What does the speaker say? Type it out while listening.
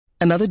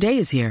Another day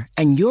is here,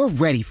 and you're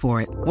ready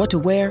for it. What to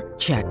wear?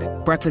 Check.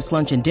 Breakfast,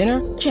 lunch, and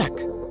dinner? Check.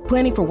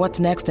 Planning for what's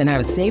next and how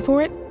to save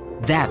for it?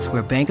 That's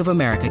where Bank of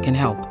America can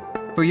help.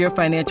 For your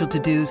financial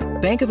to-dos,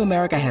 Bank of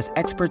America has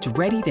experts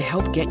ready to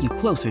help get you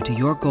closer to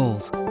your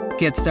goals.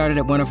 Get started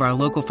at one of our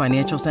local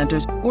financial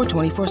centers or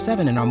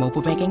 24/7 in our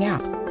mobile banking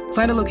app.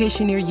 Find a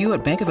location near you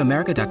at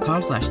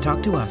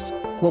bankofamerica.com/talktous.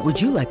 What would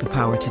you like the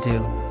power to do?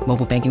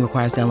 Mobile banking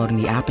requires downloading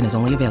the app and is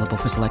only available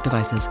for select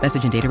devices.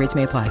 Message and data rates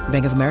may apply.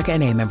 Bank of America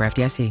N.A., member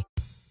FDIC.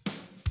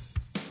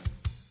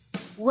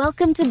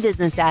 Welcome to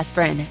Business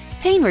Aspirin,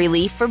 pain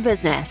relief for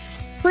business.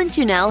 Clint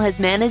Junell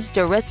has managed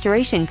a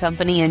restoration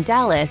company in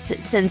Dallas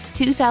since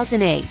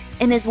 2008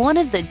 and is one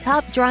of the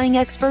top drying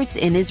experts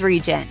in his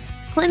region.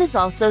 Clint is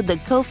also the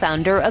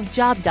co-founder of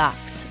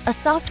JobDocs, a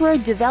software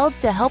developed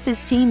to help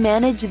his team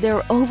manage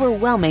their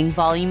overwhelming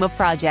volume of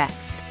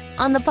projects.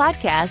 On the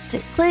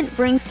podcast, Clint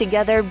brings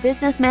together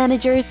business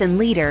managers and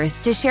leaders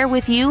to share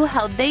with you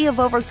how they have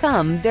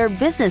overcome their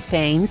business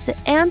pains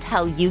and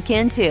how you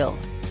can too.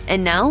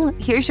 And now,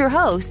 here's your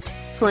host,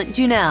 Clint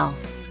Junell.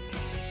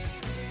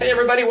 Hey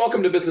everybody,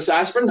 welcome to Business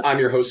Aspirin. I'm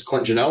your host,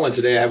 Clint Junell, and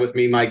today I have with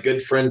me my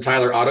good friend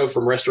Tyler Otto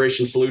from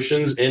Restoration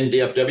Solutions in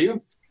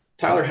DFW.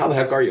 Tyler, how the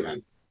heck are you,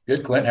 man?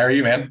 Good, Clint. How are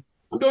you, man?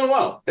 I'm doing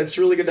well. It's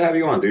really good to have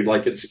you on, dude.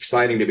 Like, it's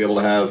exciting to be able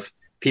to have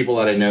people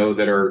that I know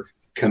that are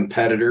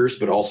competitors,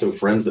 but also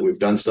friends that we've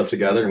done stuff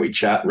together and we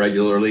chat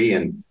regularly,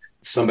 and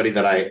somebody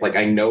that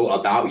I know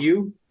about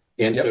you.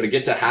 And So to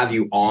get to have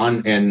you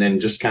on and then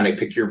just kind of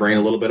pick your brain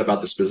a little bit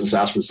about this Business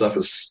Aspirin stuff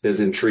is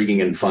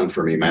intriguing and fun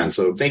for me, man.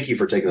 So thank you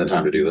for taking the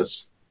time to do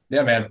this.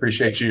 Yeah, man.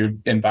 Appreciate you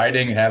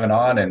inviting and having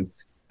on. And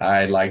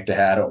I like to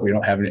have, I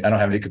don't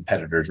have any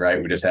competitors,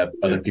 right? We just have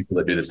other people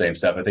that do the same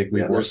stuff. I think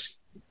we've worked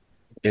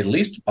at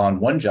least on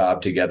one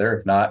job together,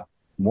 if not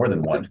more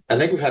than one. I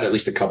think we've had at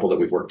least a couple that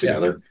we've worked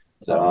together. Yeah.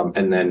 So,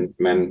 and then,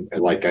 man,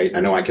 like I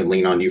know I can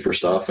lean on you for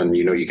stuff, and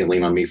you can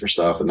lean on me for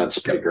stuff, and that's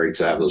pretty great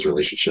to have those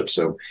relationships.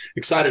 So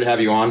excited to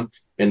have you on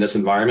in this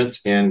environment.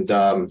 And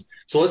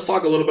so let's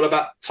talk a little bit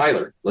about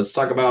Tyler. Let's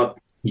talk about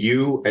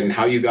you and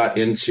how you got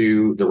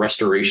into the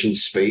restoration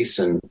space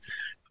and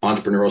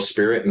entrepreneurial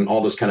spirit and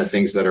all those kind of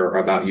things that are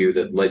about you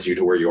that led you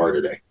to where you are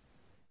today.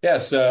 Yeah.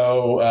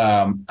 So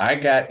I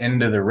got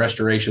into the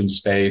restoration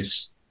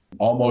space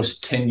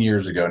almost 10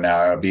 years ago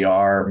now. It'll be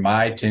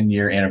my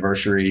 10-year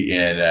anniversary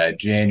in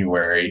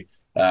January.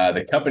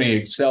 The company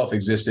itself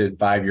existed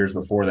 5 years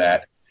before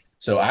that.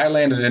 So I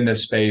landed in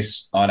this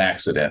space on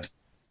accident.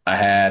 I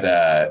had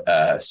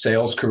a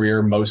sales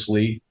career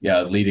mostly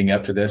leading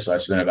up to this. So I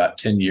spent about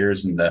 10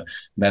 years in the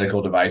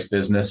medical device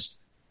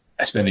business.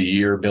 I spent a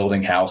year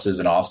building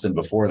houses in Austin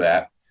before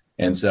that.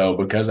 And so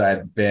because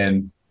I'd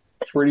been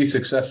pretty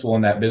successful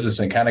in that business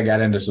and kind of got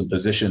into some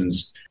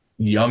positions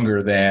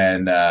younger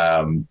than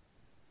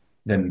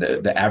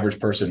the average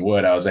person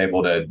would, I was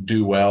able to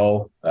do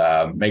well,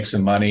 make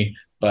some money,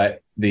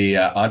 but the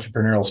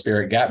entrepreneurial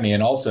spirit got me.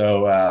 And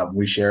also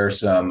we share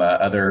some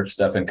other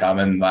stuff in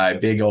common. My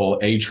big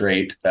old A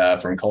trait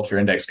from Culture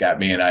Index got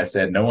me. And I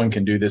said, no one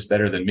can do this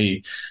better than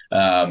me.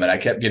 And I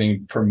kept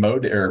getting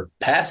promoted or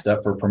passed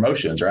up for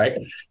promotions, right?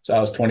 So I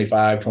was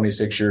 25,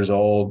 26 years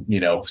old,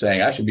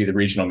 saying I should be the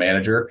regional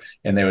manager.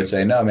 And they would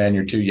say, no, man,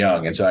 you're too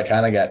young. And so I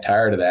kind of got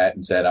tired of that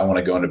and said, I want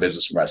to go into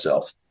business for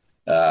myself.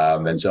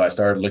 And so I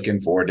started looking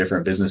for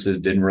different businesses,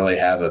 didn't really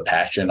have a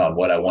passion on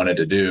what I wanted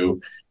to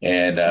do.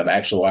 And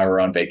actually, while we were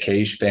on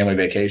family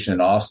vacation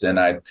in Austin,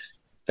 I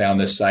found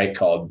this site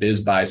called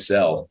Biz Buy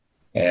Sell.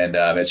 And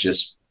it's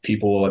just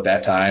people at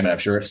that time, and I'm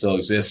sure it still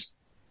exists,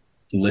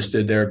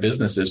 listed their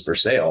businesses for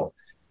sale.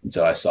 And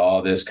so I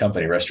saw this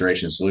company,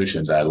 Restoration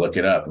Solutions. I look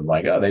it up. I'm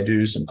like, oh, they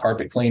do some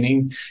carpet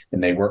cleaning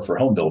and they work for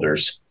home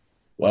builders.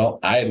 Well,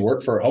 I had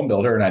worked for a home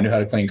builder and I knew how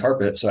to clean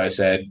carpet. So I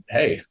said,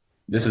 hey,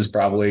 this is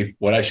probably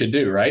what I should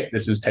do, right?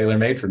 This is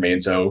tailor-made for me.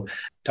 And so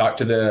talked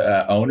to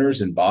the owners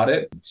and bought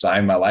it,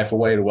 signed my life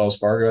away to Wells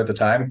Fargo at the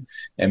time,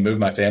 and moved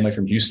my family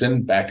from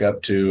Houston back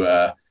up to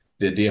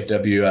the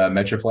DFW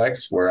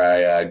Metroplex, where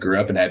I grew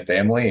up and had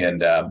family,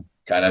 and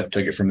kind of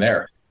took it from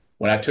there.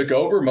 When I took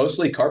over,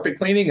 mostly carpet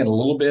cleaning and a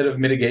little bit of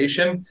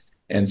mitigation.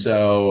 And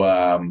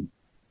so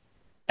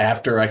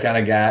after I kind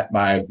of got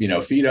my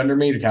feet under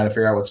me to kind of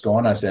figure out what's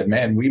going on, I said,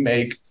 man, we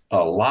make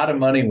a lot of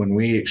money when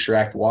we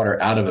extract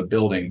water out of a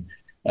building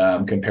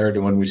compared to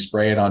when we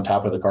spray it on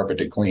top of the carpet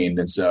to clean.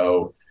 And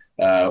so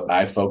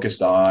I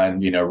focused on,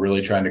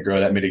 really trying to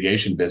grow that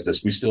mitigation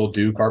business. We still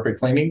do carpet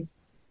cleaning.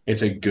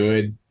 It's a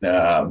good,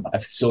 I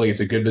still think it's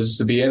a good business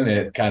to be in.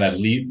 It kind of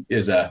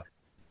is a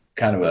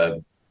kind of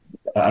a,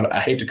 I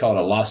hate to call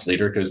it a loss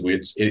leader because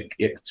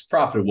it's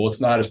profitable.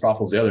 It's not as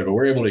profitable as the other, but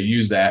we're able to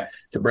use that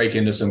to break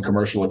into some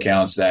commercial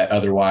accounts that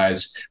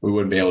otherwise we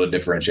wouldn't be able to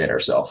differentiate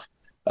ourselves.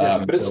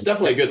 But it's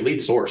definitely a good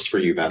lead source for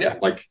you, man. Yeah.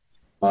 Like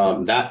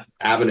that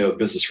avenue of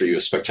business for you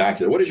is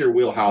spectacular. What is your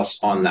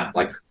wheelhouse on that?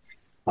 Like,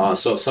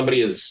 so if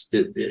somebody is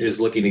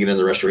looking to get into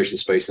the restoration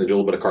space and they do a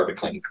little bit of carpet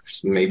cleaning,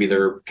 maybe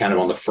they're kind of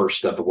on the first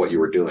step of what you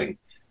were doing.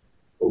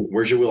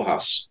 Where's your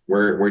wheelhouse?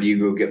 Where do you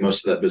go get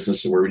most of that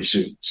business? And where would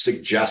you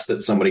suggest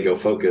that somebody go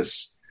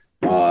focus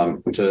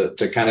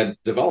to kind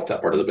of develop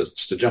that part of the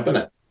business, to jump in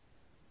it?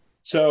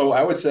 So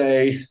I would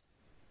say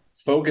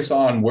focus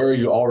on where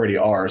you already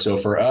are. So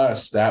for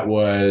us,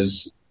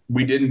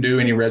 we didn't do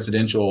any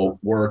residential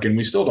work, and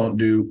we still don't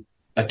do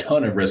a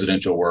ton of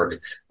residential work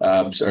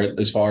so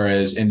as far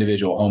as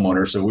individual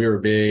homeowners. So we were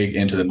big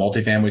into the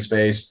multifamily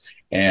space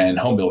and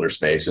home builder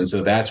space. And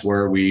so that's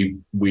where we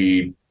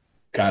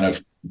kind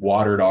of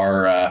watered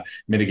our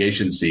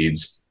mitigation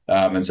seeds.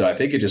 And so I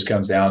think it just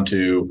comes down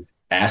to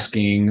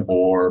asking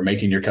or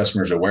making your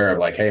customers aware of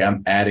like, hey,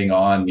 I'm adding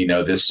on,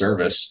 this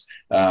service.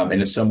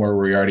 And it's somewhere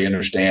where we already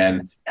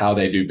understand how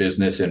they do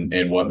business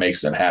and what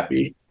makes them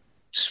happy.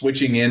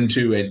 Switching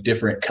into a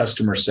different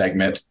customer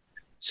segment,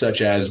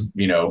 such as,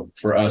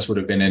 for us would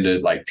have been into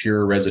like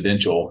pure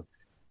residential,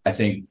 I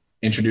think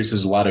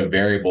introduces a lot of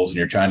variables, and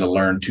you're trying to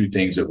learn two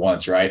things at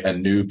once, right? A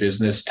new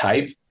business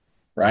type,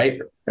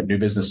 right? A new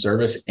business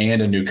service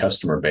and a new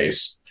customer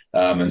base.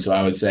 And so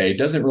I would say it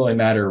doesn't really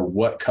matter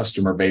what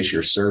customer base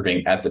you're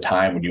serving at the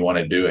time when you want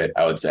to do it.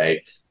 I would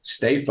say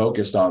stay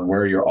focused on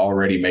where you're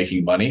already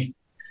making money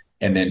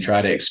and then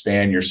try to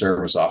expand your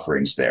service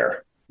offerings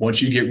there. Once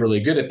you get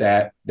really good at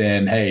that,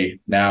 then, hey,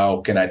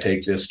 now can I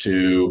take this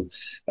to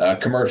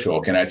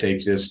commercial? Can I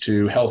take this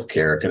to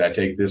healthcare? Can I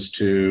take this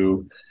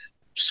to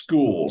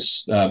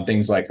schools?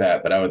 Things like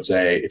that. But I would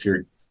say if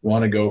you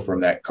want to go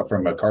from a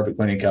carpet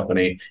cleaning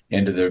company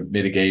into the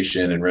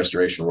mitigation and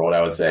restoration world,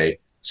 I would say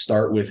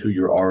start with who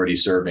you're already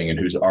serving and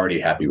who's already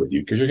happy with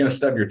you, because you're going to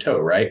stub your toe,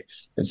 right?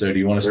 And so do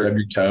you want to stub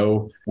your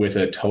toe with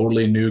a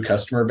totally new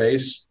customer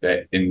base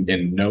that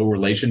in no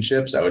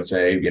relationships? I would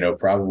say,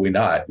 probably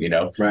not,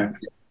 Right.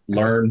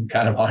 Learn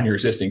kind of on your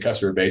existing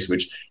customer base,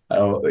 which,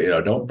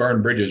 don't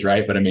burn bridges,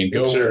 right? But I mean,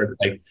 go Sure.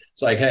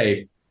 it's like,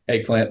 hey,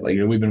 Clint,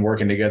 we've been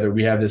working together.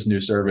 We have this new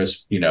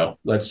service,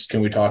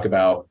 can we talk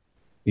about,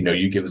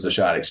 you give us a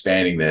shot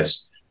expanding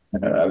this.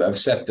 I've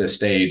set the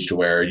stage to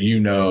where,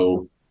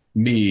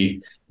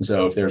 me.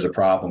 So if there's a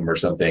problem or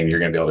something, you're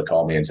going to be able to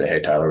call me and say, hey,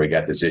 Tyler, we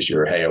got this issue,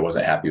 or hey, I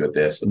wasn't happy with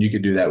this. And you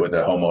could do that with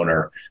a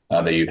homeowner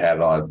that you'd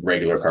have on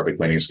regular carpet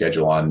cleaning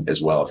schedule on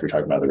as well, if you're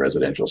talking about the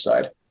residential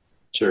side.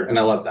 Sure. And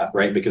I love that,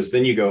 right? Because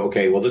then you go,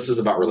 okay, well, this is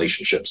about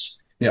relationships.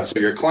 Yeah. So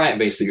your client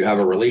base that you have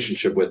a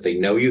relationship with, they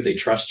know you, they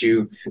trust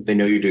you, they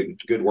know you do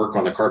good work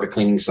on the carpet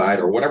cleaning side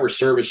or whatever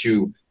service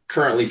you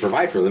currently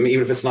provide for them,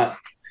 even if it's not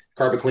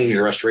carpet cleaning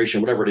or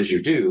restoration, whatever it is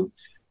you do.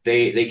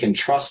 They can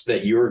trust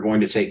that you're going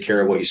to take care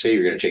of what you say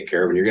you're going to take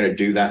care of, and you're going to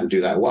do that and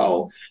do that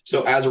well.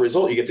 So as a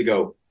result, you get to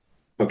go,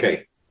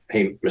 okay,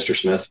 hey, Mr.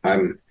 Smith,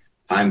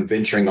 I'm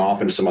venturing off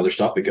into some other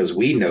stuff, because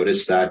we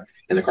noticed that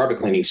in the carpet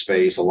cleaning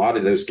space, a lot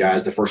of those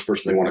guys, the first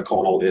person they want to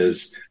call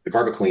is the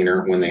carpet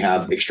cleaner when they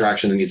have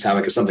extraction that needs to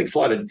have something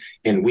flooded.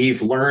 And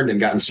we've learned and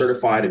gotten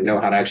certified and know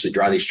how to actually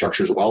dry these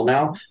structures well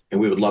now. And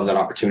we would love that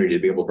opportunity to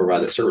be able to provide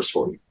that service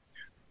for you.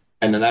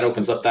 And then that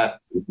opens up that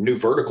new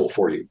vertical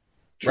for you.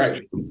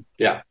 Right.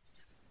 Yeah.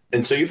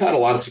 And so you've had a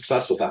lot of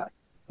success with that.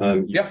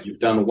 You've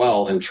done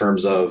well in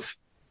terms of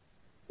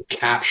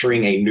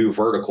capturing a new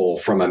vertical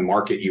from a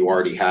market you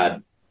already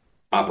had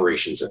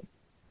operations in.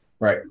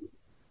 Right.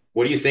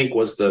 What do you think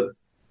was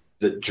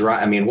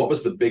what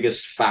was the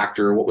biggest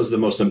factor? What was the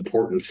most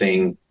important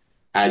thing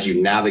as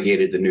you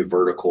navigated the new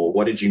vertical?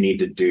 What did you need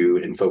to do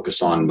and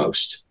focus on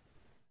most?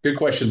 Good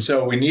question.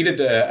 So we needed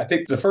to, I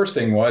think the first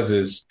thing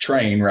is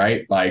train,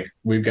 right? Like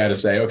we've got to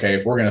say, okay,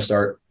 if we're going to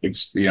start,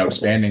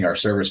 expanding our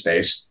service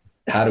base,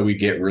 how do we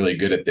get really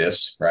good at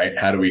this, right?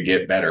 How do we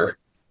get better?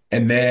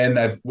 And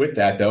then with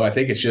that though, I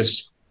think it's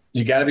just,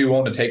 you got to be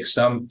willing to take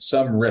some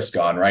risk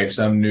on, right?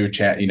 Some new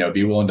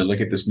be willing to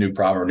look at this new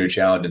problem or new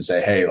challenge and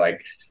say, hey,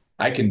 like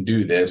I can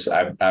do this.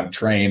 I'm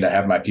trained. I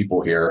have my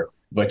people here,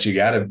 but you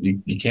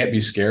can't be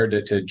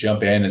scared to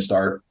jump in and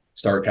start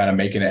kind of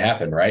making it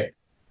happen, right?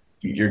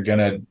 You're going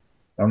to,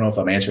 I don't know if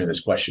I'm answering this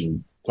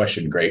question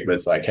great, but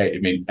it's like, hey, I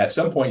mean, at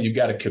some point you've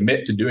got to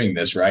commit to doing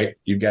this, right?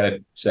 You've got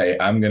to say,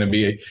 I'm going to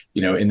be,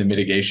 in the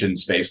mitigation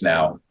space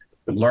now,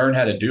 learn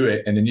how to do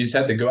it. And then you just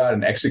have to go out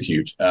and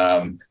execute.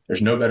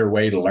 There's no better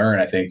way to learn,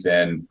 I think,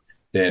 than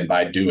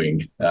by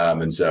doing.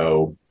 And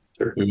so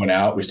we went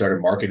out, we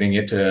started marketing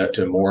it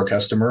to more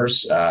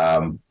customers,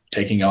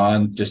 taking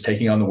on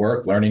the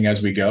work, learning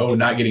as we go,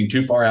 not getting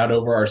too far out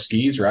over our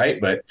skis, right?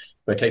 But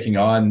taking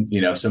on,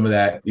 some of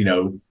that,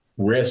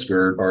 risk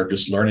or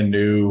just learning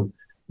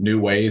new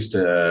ways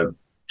to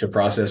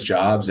process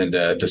jobs and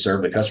to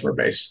serve the customer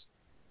base.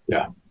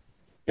 Yeah.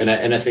 And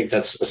I think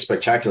that's a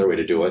spectacular way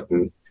to do it.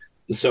 And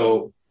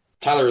so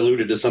Tyler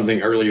alluded to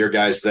something earlier,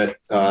 guys, that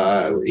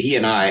he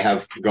and I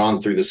have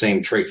gone through the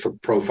same trait for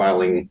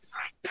profiling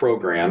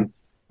program.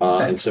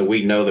 And so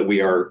we know that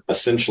we are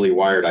essentially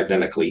wired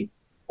identically.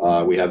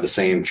 We have the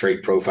same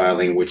trait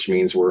profiling, which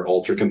means we're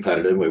ultra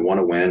competitive. We want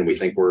to win. We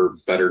think we're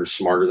better and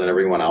smarter than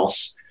everyone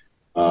else.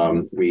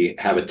 We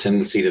have a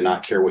tendency to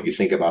not care what you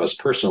think about us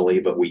personally,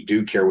 but we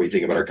do care what you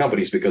think about our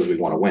companies because we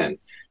want to win.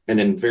 And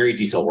then very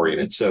detail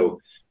oriented.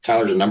 So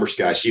Tyler's a numbers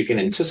guy, so you can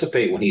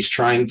anticipate when he's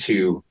trying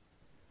to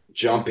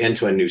jump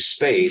into a new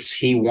space,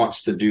 he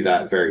wants to do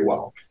that very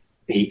well.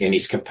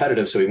 he's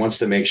competitive. So he wants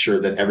to make sure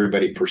that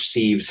everybody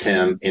perceives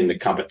him in the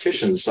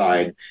competition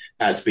side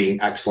as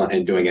being excellent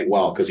and doing it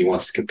well, because he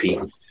wants to compete.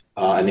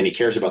 And then he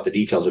cares about the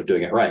details of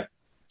doing it right.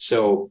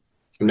 So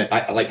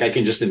I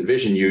can just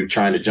envision you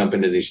trying to jump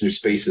into these new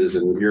spaces,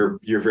 and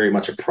you're very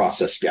much a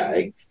process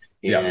guy,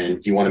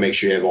 and you want to make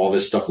sure you have all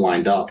this stuff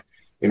lined up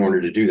in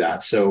order to do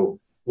that. So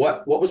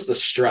what was the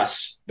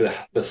stress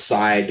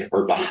beside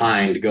or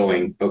behind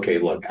going, okay,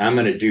 look, I'm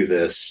going to do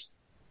this.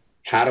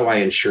 How do I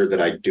ensure that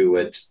I do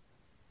it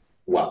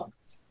well?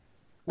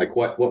 Like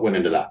what went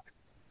into that?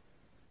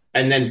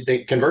 And then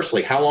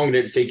conversely, how long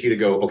did it take you to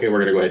go, okay,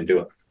 we're going to go ahead and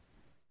do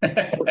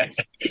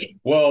it?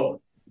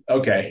 Well,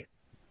 okay.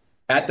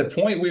 At the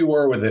point we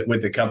were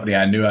with the company,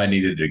 I knew I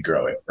needed to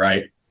grow it,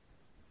 right?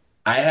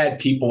 I had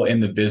people in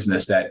the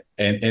business that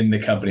and in the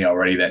company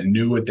already that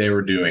knew what they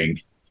were doing.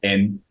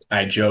 And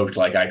I joked,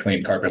 like, I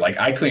cleaned carpet. Like,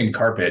 I cleaned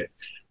carpet,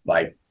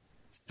 like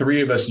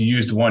 3 of us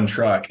used one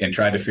truck and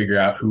tried to figure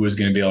out who was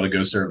going to be able to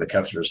go serve the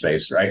customer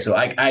space, right? So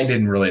I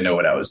didn't really know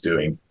what I was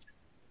doing.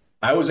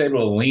 I was able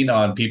to lean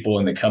on people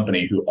in the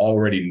company who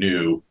already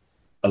knew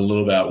a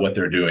little about what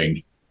they're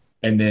doing,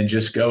 and then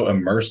just go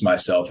immerse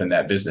myself in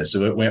that business.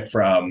 So it went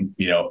from,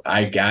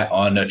 I got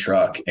on a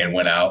truck and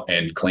went out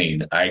and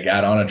cleaned. I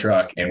got on a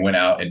truck and went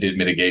out and did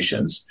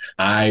mitigations.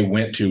 I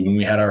went to, when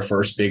we had our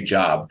first big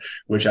job,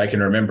 which I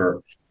can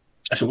remember.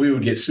 So we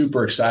would get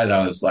super excited.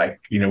 I was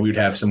like, we would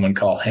have someone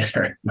call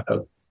in,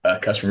 a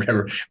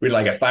customer, we'd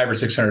like a $500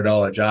 or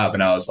 $600 job.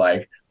 And I was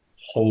like,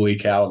 holy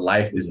cow,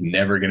 life is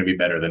never going to be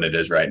better than it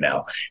is right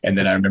now. And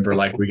then I remember,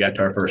 like, we got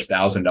to our first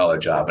 $1,000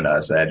 job and I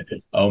said,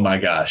 oh my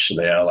gosh,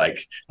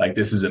 like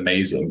this is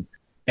amazing.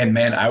 And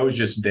man, I was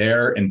just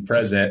there and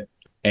present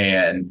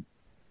and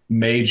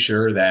made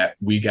sure that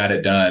we got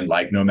it done,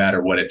 like, no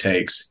matter what it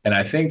takes. And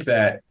I think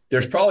that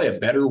there's probably a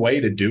better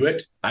way to do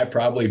it. I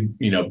probably,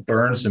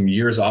 burned some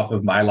years off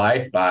of my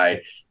life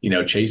by,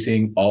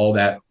 chasing all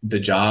the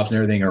jobs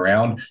and everything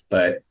around.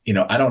 But,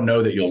 I don't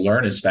know that you'll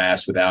learn as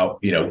fast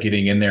without,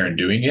 getting in there and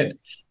doing it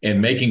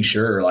and making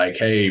sure, like,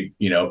 hey,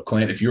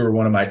 Clint, if you were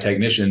one of my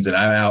technicians and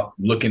I'm out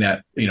looking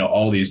at,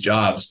 all these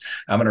jobs,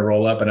 I'm going to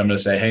roll up and I'm going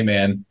to say, hey,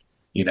 man,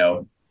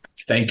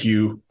 thank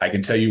you. I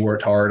can tell you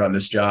worked hard on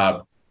this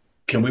job.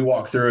 Can we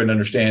walk through and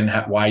understand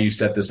why you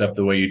set this up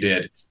the way you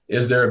did?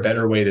 Is there a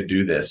better way to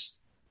do this?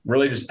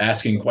 Really just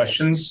asking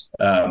questions,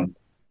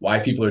 why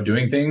people are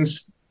doing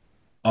things.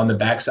 On the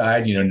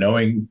backside,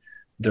 knowing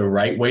the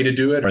right way to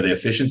do it or the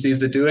efficiencies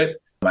to do it,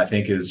 I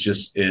think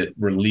it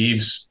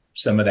relieves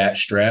some of that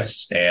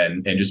stress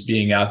and just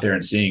being out there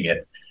and seeing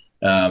it.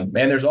 And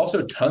there's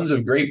also tons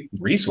of great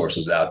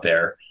resources out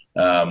there,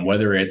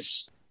 whether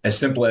it's as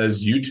simple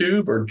as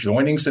YouTube or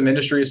joining some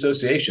industry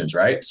associations,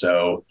 right?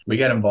 So we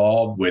got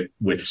involved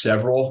with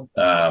several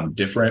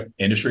different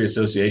industry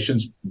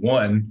associations.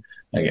 One,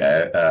 we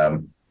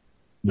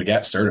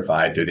got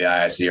certified through the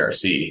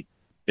IICRC,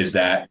 is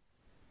that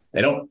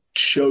they don't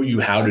show you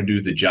how to do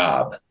the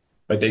job,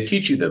 but they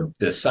teach you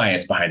the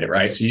science behind it,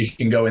 right? So you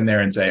can go in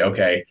there and say,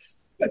 okay,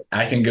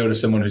 I can go to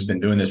someone who's been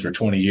doing this for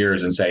 20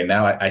 years and say,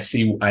 now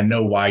I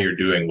know why you're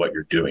doing what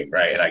you're doing,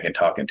 right? And I can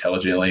talk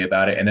intelligently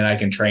about it. And then I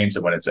can train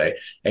someone and say,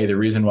 hey, the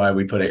reason why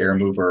we put an air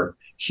mover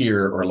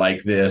here or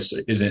like this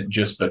isn't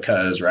just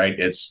because, right?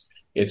 It's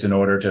in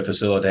order to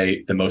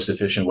facilitate the most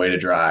efficient way to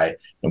dry,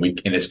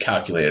 and it's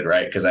calculated,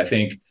 right? Because I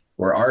think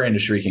where our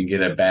industry can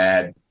get a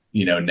bad,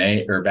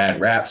 name or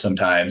bad rap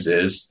sometimes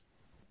is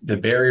the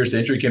barriers to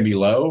entry can be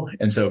low.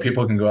 And so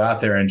people can go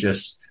out there and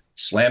just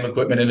slam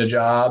equipment into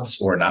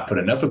jobs or not put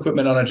enough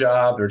equipment on a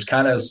job. There's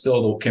kind of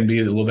still can be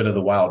a little bit of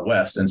the Wild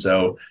West. And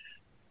so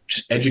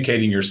just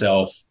educating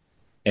yourself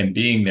and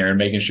being there and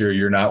making sure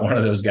you're not one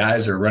of those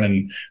guys or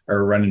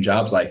running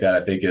jobs like that,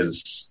 I think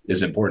is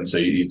important. So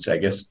I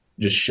guess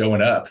just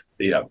showing up,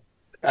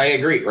 I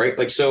agree. Right.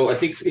 Like, so I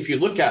think if you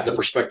look at the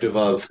perspective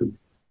of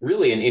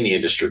really in any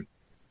industry,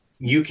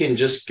 you can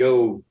just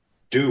go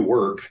do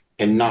work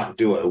and not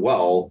do it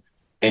well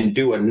and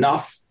do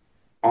enough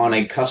on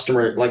a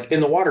customer, like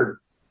in the water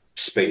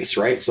space,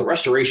 right? So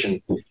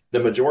restoration, the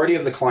majority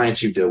of the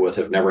clients you deal with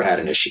have never had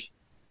an issue.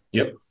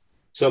 Yep.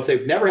 So if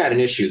they've never had an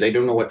issue, they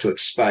don't know what to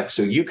expect.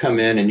 So you come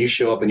in and you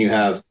show up and you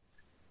have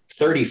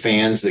 30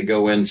 fans that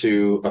go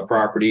into a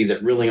property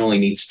that really only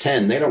needs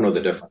 10. They don't know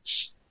the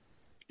difference.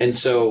 And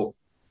so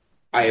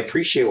I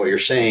appreciate what you're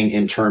saying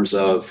in terms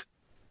of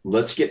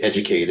let's get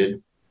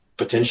educated,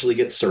 potentially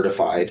get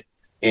certified,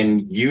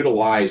 and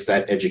utilize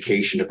that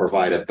education to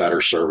provide a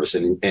better service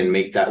and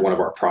make that one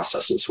of our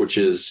processes, which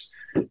is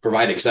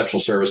provide exceptional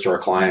service to our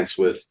clients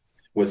with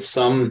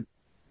some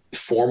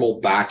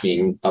formal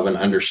backing of an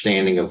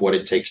understanding of what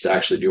it takes to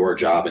actually do our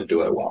job and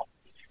do it well.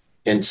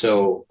 And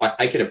so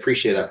I can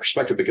appreciate that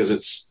perspective because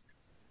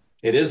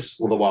it is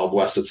the Wild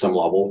West at some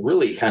level,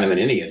 really kind of in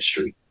any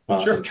industry.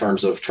 Sure. In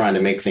terms of trying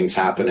to make things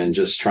happen and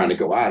just trying to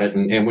go at it.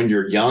 And when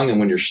you're young and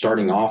when you're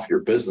starting off your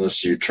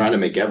business, you're trying to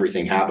make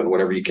everything happen,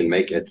 whatever you can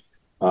make it.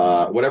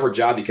 Whatever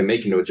job you can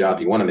make into a job,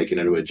 you want to make it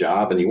into a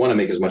job, and you want to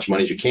make as much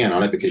money as you can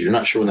on it because you're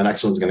not sure when the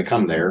next one's going to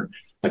come there.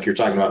 Like you're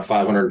talking about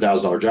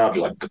 $500,000 jobs.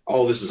 You're like,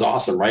 oh, this is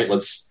awesome, right?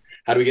 Let's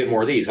How do we get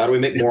more of these? How do we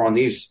make more on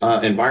these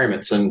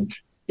environments? And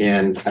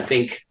I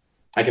think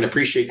I can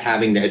appreciate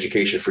having the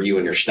education for you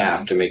and your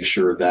staff to make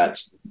sure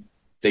that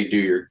they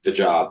do the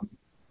job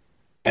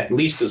at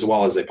least as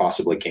well as they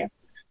possibly can.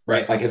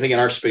 Right. Like I think in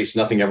our space,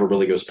 nothing ever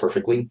really goes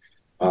perfectly.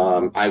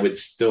 I would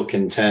still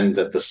contend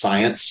that the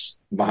science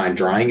behind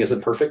drying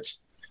isn't perfect.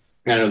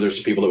 I know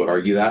there's people that would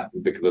argue that,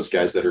 because those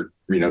guys that are,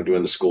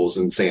 doing the schools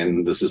and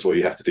saying this is what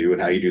you have to do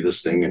and how you do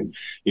this thing and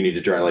you need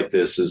to dry like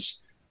this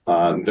is,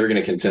 they're going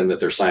to contend that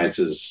their science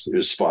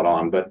is spot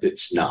on, but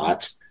it's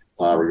not,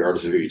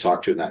 regardless of who you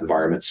talk to in that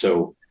environment.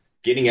 So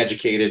getting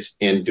educated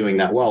and doing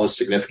that well is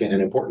significant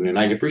and important. And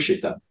I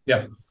appreciate that.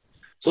 Yeah.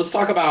 So let's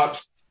talk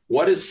about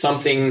what is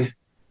something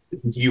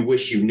you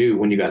wish you knew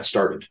when you got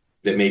started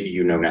that maybe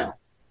you know now.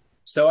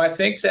 So I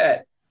think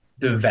that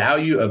the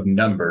value of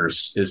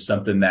numbers is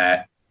something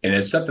that, and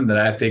it's something that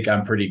I think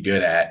I'm pretty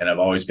good at and I've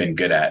always been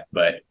good at,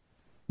 but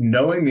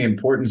knowing the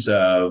importance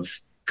of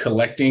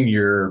collecting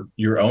your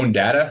own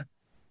data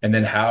and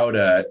then how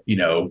to,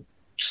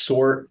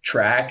 sort,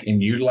 track,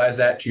 and utilize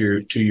that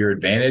to your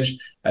advantage,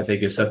 I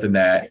think is something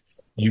that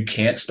you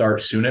can't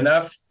start soon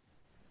enough.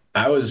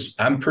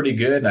 I'm pretty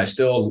good, and I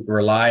still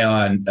rely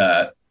on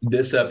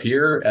this up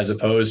here as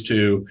opposed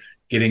to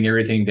getting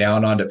everything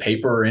down onto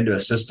paper or into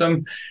a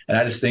system. And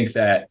I just think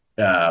that,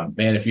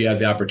 man, if you have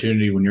the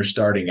opportunity when you're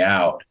starting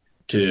out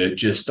to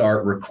just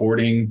start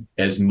recording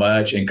as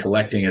much and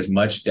collecting as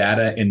much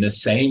data in the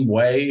same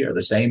way or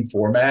the same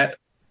format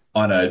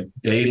on a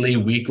daily,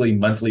 weekly,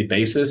 monthly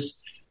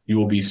basis, you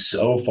will be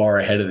so far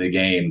ahead of the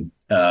game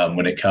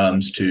when it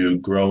comes to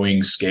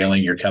growing,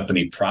 scaling your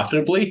company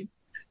profitably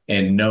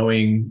and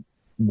knowing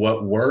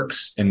what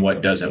works and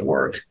what doesn't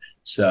work.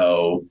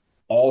 So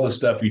all the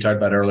stuff you talked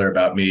about earlier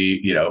about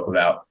me,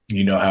 about,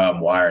 how I'm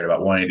wired,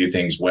 about wanting to do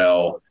things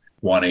well,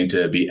 wanting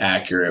to be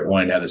accurate,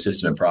 wanting to have the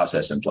system and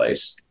process in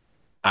place.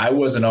 I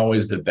wasn't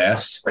always the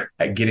best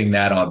at getting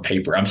that on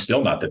paper. I'm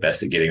still not the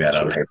best at getting that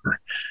on paper.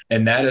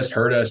 And that has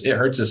hurt us. It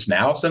hurts us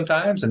now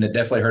sometimes. And it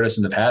definitely hurt us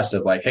in the past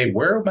of like, hey,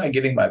 where am I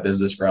getting my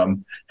business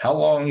from? How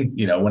long,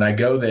 when I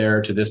go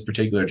there to this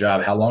particular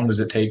job, how long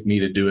does it take me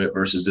to do it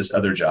versus this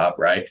other job,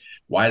 right?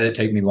 Why did it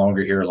take me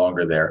longer here,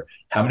 longer there?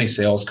 How many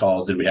sales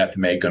calls did we have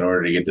to make in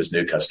order to get this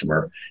new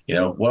customer?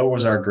 What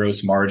was our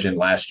gross margin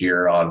last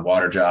year on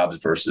water jobs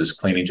versus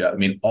cleaning jobs? I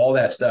mean, all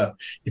that stuff.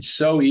 It's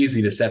so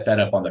easy to set that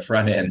up on the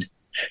front end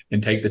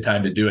and take the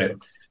time to do it.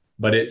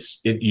 But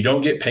you don't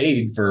get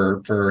paid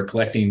for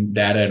collecting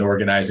data and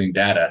organizing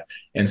data.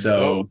 And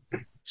so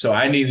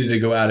I needed to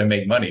go out and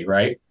make money,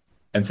 right?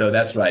 And so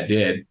that's what I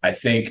did. I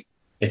think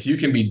if you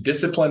can be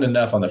disciplined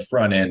enough on the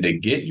front end to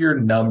get your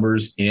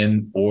numbers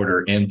in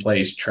order, in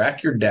place,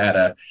 track your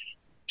data,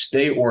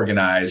 stay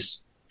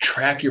organized,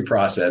 track your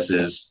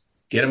processes,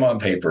 get them on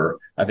paper.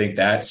 I think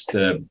that's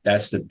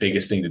the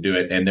biggest thing to do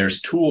it. And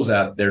there's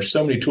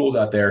so many tools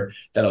out there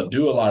that'll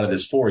do a lot of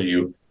this for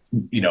you.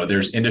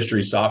 There's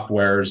industry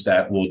softwares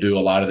that will do a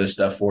lot of this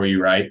stuff for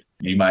you, right?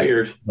 You might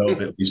know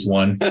of at least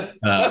one.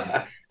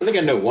 I think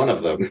I know one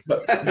of them.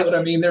 but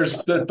I mean, there's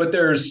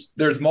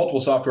multiple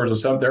softwares and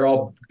some they're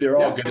all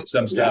good at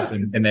some stuff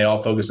and they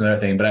all focus on their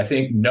thing. But I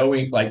think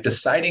knowing, like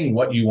deciding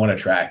what you want to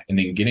track and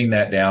then getting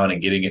that down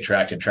and getting it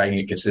tracked and tracking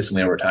it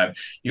consistently over time.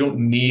 You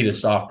don't need a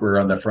software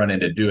on the front end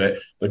to do it,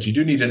 but you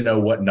do need to know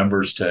what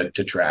numbers to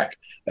track.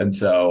 And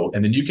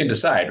then you can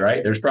decide,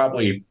 right? There's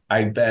probably,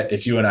 I bet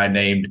if you and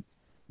I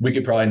we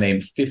could probably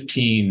name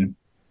 15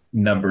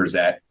 numbers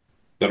that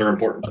are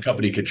important a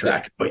company could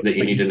track, but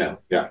you need to know.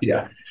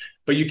 Yeah.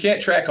 But you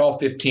can't track all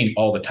 15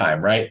 all the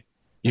time, right?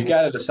 You've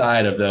got to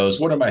decide of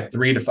those, what are my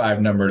 3 to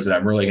 5 numbers that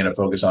I'm really going to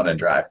focus on and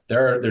drive?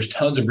 There's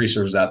tons of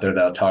resources out there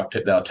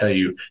that'll tell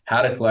you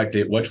how to collect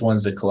it, which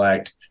ones to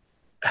collect,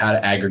 how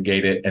to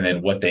aggregate it, and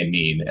then what they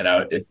mean.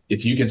 And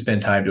if you can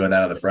spend time doing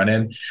that on the front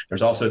end,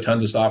 there's also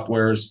tons of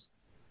softwares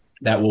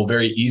that will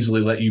very easily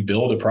let you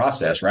build a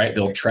process, right?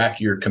 They'll track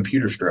your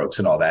computer strokes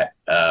and all that.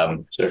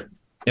 Sure.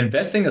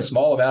 Investing a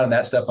small amount in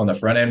that stuff on the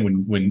front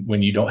end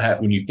when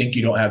you think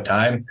you don't have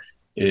time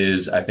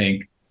is, I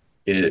think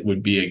it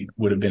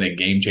would have been a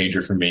game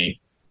changer for me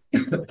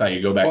if I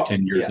could go back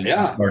 10 years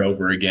and start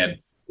over again.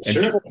 And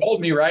people told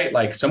me, right,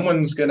 like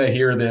someone's going to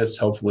hear this.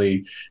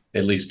 Hopefully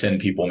at least 10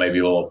 people maybe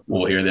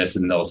will hear this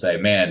and they'll say,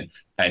 man,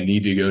 I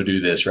need to go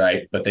do this,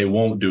 right? But they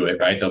won't do it,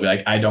 right? They'll be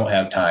like, I don't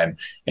have time.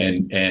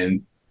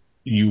 And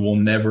you will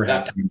never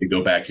have time to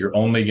go back. You're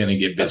only going to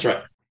get busy. That's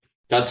right.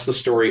 That's the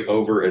story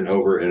over and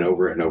over and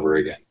over and over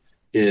again.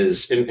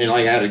 And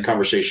I had a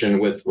conversation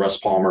with Russ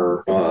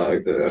Palmer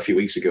a few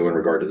weeks ago in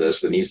regard to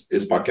this, and his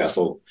podcast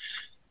will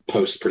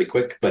post pretty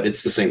quick, but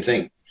it's the same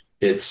thing.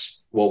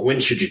 It's, well, when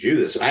should you do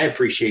this? And I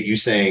appreciate you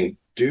saying,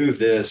 do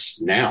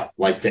this now.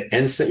 Like the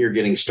instant you're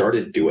getting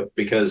started, do it,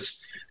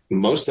 because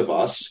most of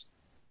us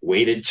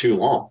waited too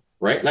long.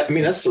 Right. I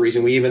mean, that's the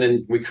reason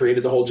we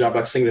created the whole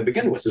JobX thing to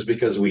begin with, is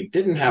because we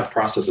didn't have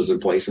processes in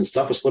place and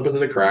stuff was slipping through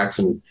the cracks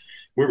and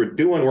we were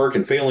doing work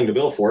and failing to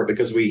bill for it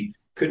because we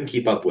couldn't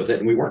keep up with it.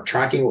 And we weren't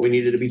tracking what we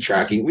needed to be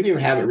tracking. We didn't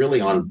even have it really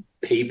on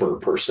paper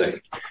per se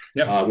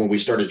when we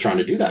started trying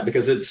to do that,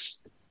 because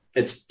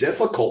it's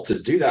difficult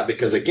to do that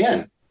because,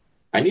 again,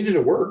 I needed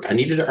to work. I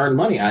needed to earn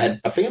money. I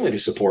had a family to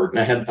support,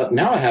 and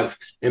now I have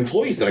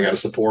employees that I got to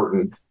support.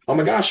 And oh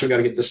my gosh, we got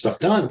to get this stuff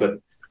done. But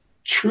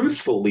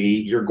truthfully,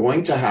 you're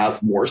going to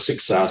have more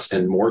success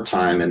and more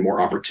time and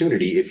more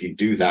opportunity if you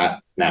do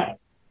that now.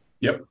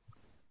 Yep.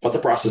 Put the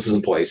processes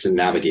in place and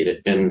navigate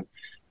it. And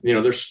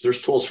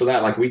there's tools for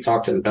that. Like we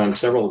talked on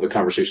several of the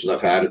conversations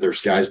I've had.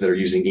 There's guys that are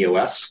using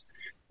EOS.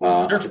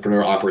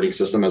 Entrepreneurial Operating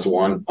System as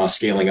one,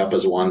 Scaling Up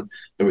as one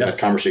that we've had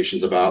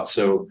conversations about.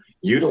 So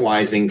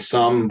utilizing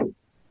some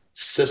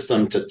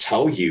system to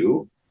tell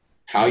you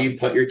how you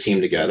put your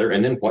team together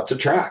and then what to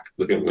track.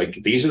 Like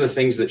these are the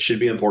things that should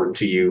be important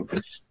to you.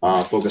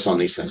 Focus on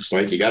these things,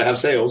 right? You got to have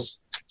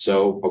sales.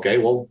 So, okay,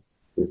 well,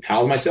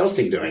 how's my sales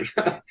team doing?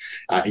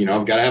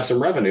 I've got to have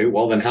some revenue.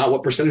 Well, then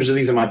what percentage of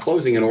these am I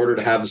closing in order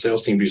to have the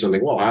sales team do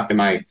something? Well,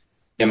 am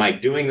I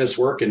doing this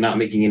work and not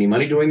making any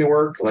money doing the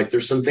work? Like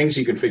there's some things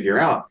you can figure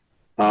out.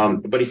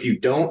 But if you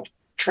don't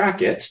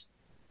track it,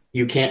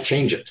 you can't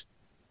change it.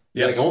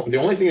 Yes. Like, the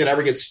only thing that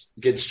ever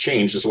gets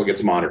changed is what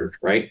gets monitored,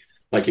 right?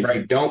 Like if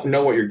you don't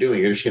know what you're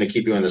doing, you're just going to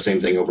keep doing the same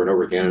thing over and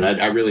over again.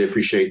 And I really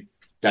appreciate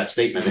that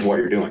statement of what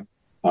you're doing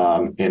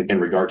in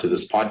regard to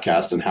this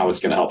podcast and how it's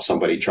going to help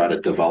somebody try to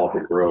develop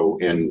and grow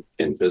in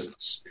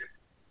business.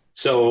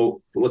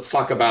 So let's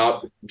talk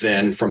about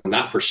then from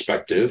that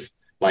perspective,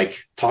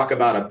 like talk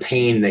about a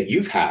pain that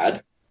you've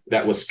had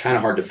that was kind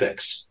of hard to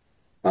fix.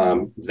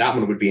 That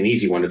one would be an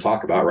easy one to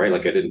talk about, right?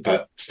 Like I didn't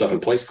put stuff in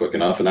place quick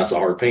enough and that's a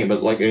hard pain,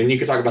 but and you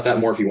can talk about that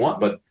more if you want,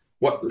 but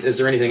is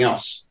there anything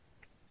else?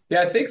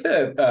 Yeah, I think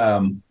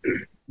that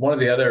one of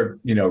the other,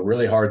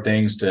 really hard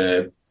things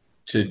to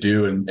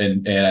do.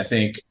 And I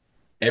think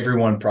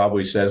everyone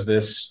probably says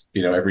this,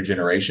 every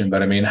generation,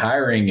 but I mean,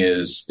 hiring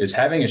is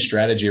having a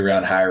strategy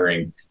around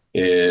hiring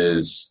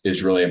is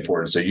really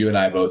important. So you and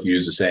I both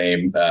use the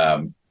same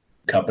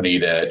company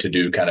to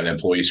do kind of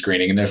employee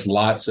screening. And there's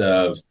lots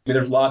of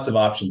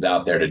options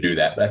out there to do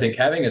that. But I think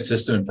having a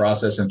system and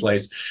process in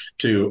place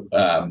to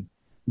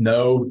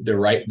know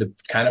the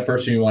kind of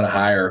person you want to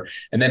hire,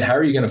 and then how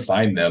are you going to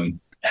find them?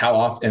 How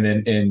often,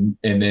 and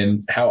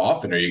then how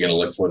often are you going to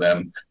look for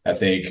them? I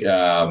think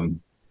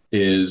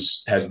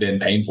has been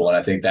painful. And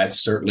I think that's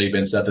certainly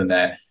been something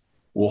that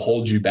will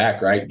hold you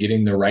back, right?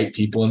 Getting the right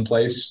people in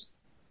place,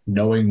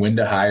 knowing when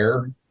to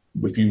hire.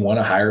 If you want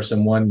to hire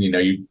someone,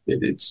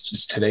 it's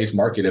just today's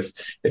market.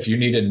 If you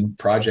need a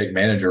project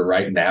manager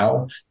right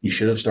now, you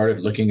should have started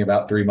looking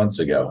about 3 months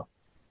ago,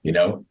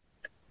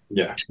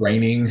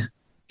 training,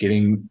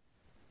 getting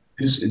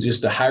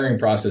just the hiring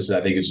process.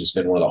 I think has just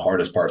been one of the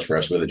hardest parts for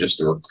us, whether just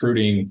the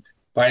recruiting,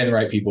 finding the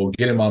right people,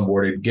 get them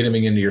onboarded, get them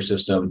into your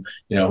system,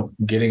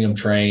 getting them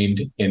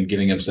trained and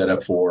getting them set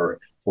up for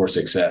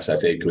success. I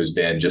think has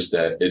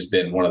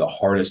been one of the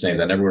hardest things.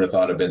 I never would have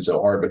thought it'd been so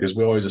hard because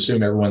we always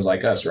assume everyone's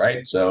like us,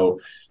 right?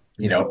 So,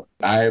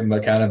 I'm a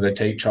kind of a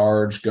take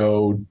charge,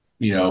 go,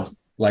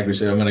 like we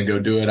said, I'm going to go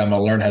do it. I'm going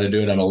to learn how to do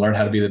it. I'm going to learn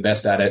how to be the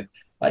best at it.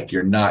 Like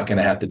you're not going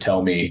to have to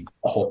tell me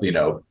a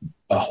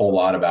whole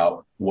lot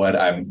about what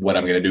I'm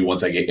going to do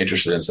once I get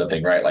interested in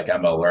something, right? Like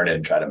I'm going to learn it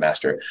and try to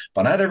master it.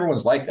 But not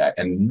everyone's like that.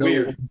 And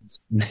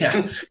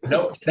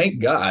thank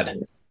God.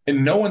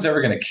 And no one's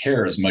ever going to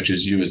care as much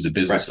as you as the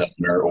business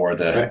owner or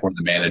the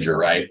manager,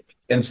 right?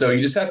 And so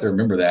you just have to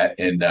remember that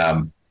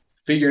and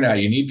figuring out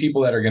you need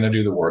people that are going to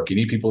do the work. You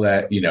need people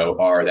that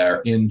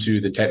are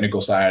into the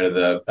technical side of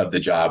the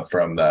job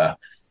from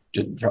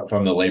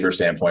the labor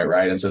standpoint,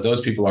 right? And so those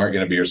people aren't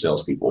going to be your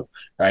salespeople,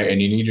 right? And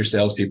you need your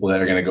salespeople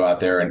that are going to go out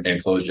there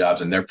and close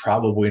jobs, and they're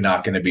probably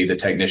not going to be the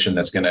technician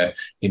that's going to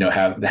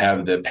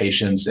have the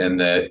patience and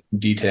the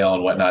detail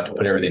and whatnot to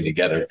put everything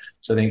together.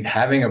 So I think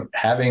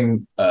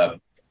having a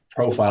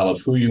profile of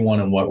who you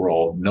want in what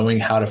role, knowing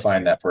how to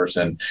find that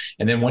person,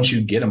 and then once you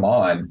get them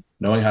on,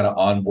 knowing how to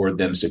onboard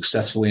them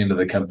successfully into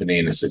the company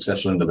and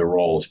successfully into the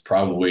role is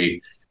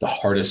probably the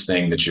hardest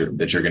thing that you're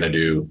going to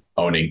do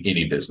owning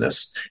any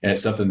business. And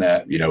it's something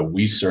that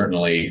we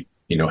certainly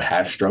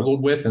have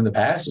struggled with in the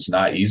past. It's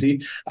not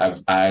easy.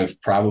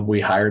 I've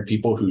probably hired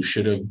people who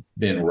should have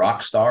been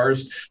rock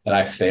stars that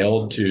I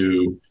failed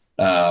to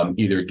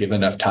either give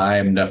enough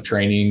time, enough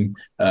training,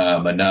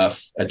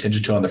 enough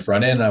attention to on the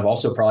front end. And I've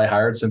also probably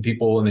hired some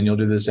people, and then you'll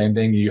do the same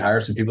thing. You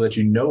hire some people that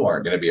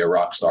aren't going to be a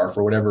rock star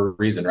for whatever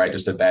reason, right?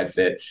 Just a bad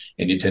fit.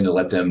 And you tend to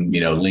let them,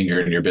 linger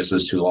in your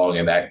business too long,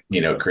 and that,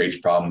 creates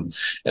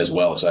problems as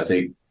well. So I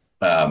think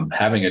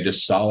having a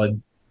just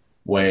solid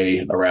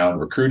way around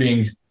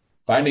recruiting,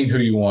 finding who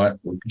you want,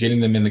 getting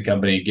them in the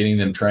company, getting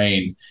them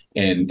trained,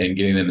 and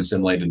getting them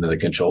assimilated into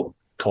the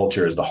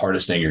culture is the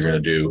hardest thing you're going to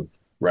do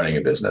running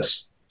a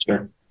business.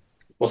 Sure.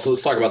 Well, so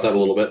let's talk about that a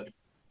little bit.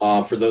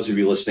 For those of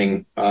you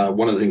listening,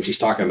 one of the things he's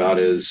talking about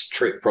is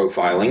trait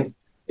profiling,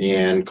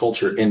 and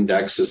Culture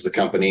Index is the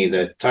company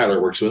that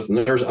Tyler works with, and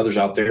there's others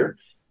out there.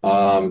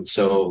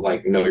 So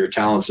like Know Your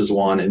Talents is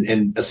one.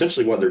 And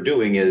essentially what they're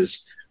doing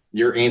is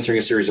you're answering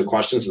a series of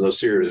questions, and those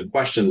series of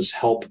questions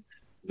help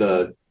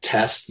the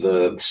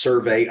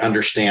survey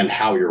understand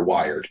how you're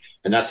wired.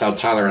 And that's how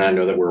Tyler and I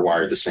know that we're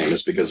wired the same,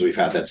 is because we've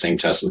had that same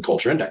test in the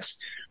Culture Index.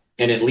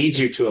 And it leads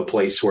you to a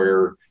place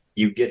where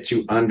you get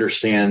to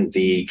understand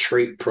the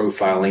trait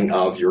profiling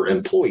of your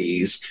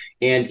employees,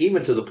 and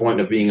even to the point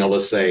of being able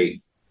to say,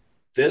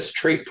 this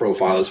trait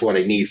profile is what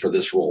I need for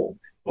this role.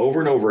 Over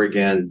and over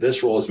again,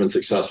 this role has been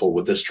successful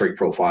with this trait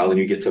profile, and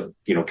you get to,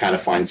 kind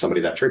of find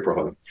somebody that trait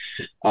profile.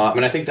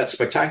 And I think that's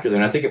spectacular,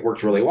 and I think it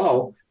worked really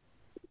well.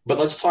 But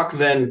let's talk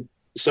then.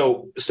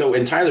 So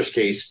in Tyler's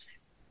case,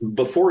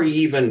 before he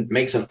even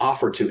makes an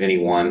offer to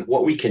anyone,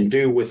 what we can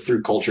do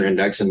through Culture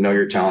Index and Know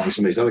Your Talent and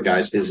some of these other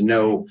guys is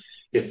know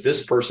if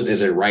this person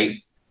is a right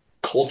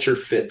culture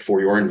fit for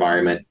your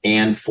environment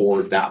and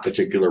for that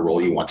particular role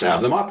you want to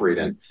have them operate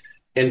in.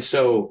 And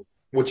so,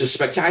 which is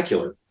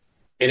spectacular.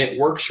 And it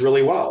works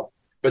really well.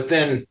 But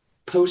then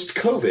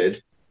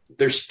post-COVID,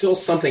 there's still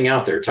something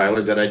out there,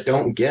 Tyler, that I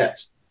don't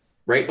get,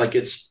 right? Like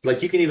it's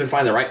like you can even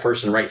find the right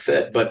person, right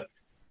fit, but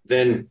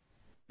then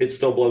it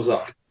still blows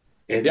up.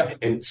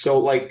 And so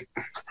like,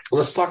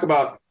 let's talk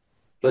about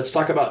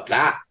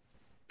that,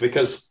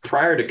 because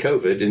prior to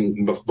COVID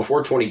and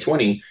before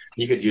 2020,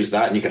 you could use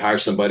that and you could hire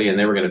somebody and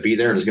they were going to be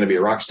there and it's going to be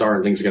a rock star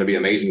and things are going to be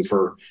amazing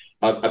for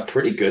a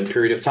pretty good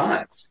period of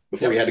time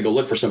before you had to go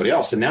look for somebody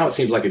else. And now it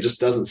seems like it just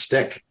doesn't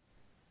stick.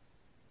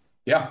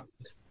 Yeah.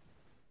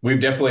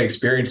 We've definitely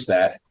experienced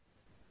that.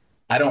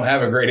 I don't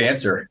have a great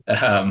answer.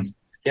 Okay.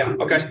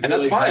 And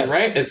that's fine,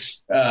 right?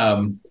 It's,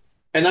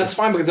 and that's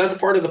fine, because that's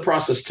part of the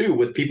process too,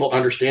 with people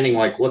understanding,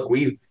 like, look,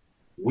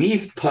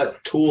 we've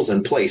put tools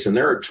in place and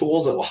there are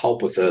tools that will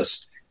help with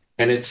this.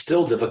 And it's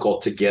still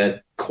difficult to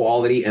get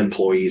quality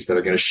employees that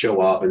are going to show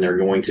up and they're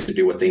going to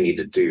do what they need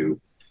to do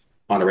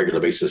on a regular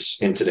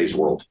basis in today's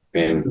world.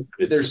 And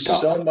there's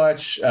so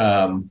much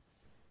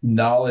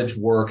knowledge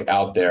work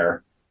out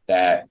there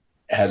that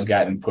has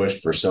gotten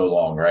pushed for so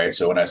long, right?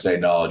 So when I say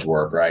knowledge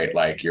work, right,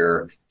 like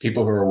you're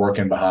people who are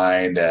working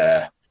behind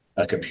a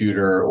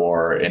computer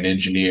or an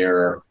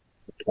engineer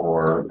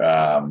or,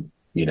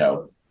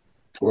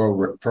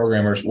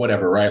 programmers,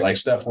 whatever, right? Like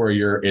stuff where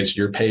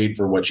you're paid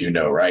for what you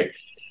know, right?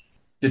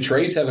 The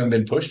trades haven't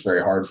been pushed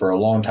very hard for a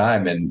long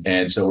time.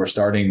 And so we're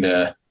starting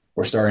to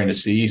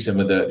see some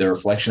of the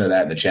reflection of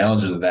that and the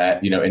challenges of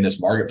that, in this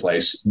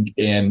marketplace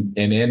and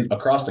in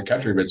across the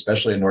country, but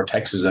especially in North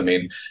Texas. I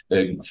mean,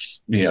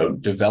 the,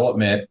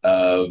 development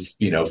of,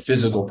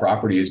 physical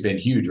property has been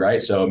huge,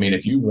 right? So, I mean,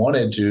 if you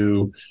wanted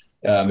to,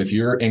 if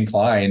you're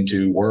inclined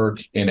to work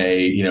in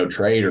a,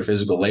 trade or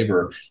physical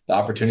labor, the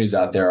opportunities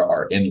out there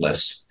are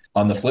endless.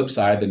 On the flip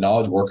side, the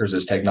knowledge workers,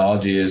 as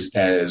technology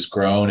has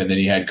grown, and then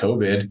you had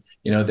COVID,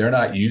 they're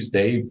not used.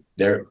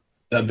 Their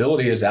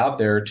ability is out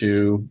there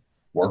to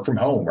work from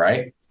home,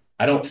 right?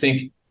 I don't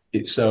think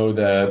so.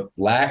 The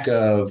lack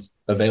of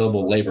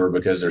available labor,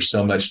 because there's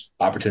so much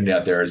opportunity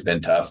out there, has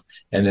been tough.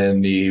 And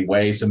then the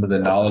way some of the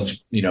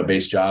knowledge,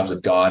 based jobs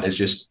have gone is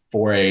just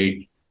for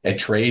a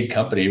trade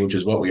company, which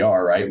is what we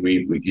are, right?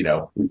 We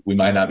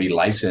might not be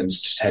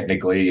licensed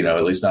technically,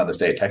 at least not in the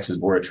state of Texas.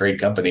 We're a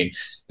trade company.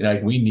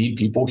 We need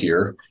people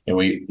here, and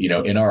we,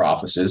 in our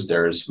offices.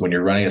 When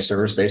you're running a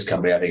service-based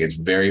company, I think it's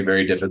very,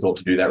 very difficult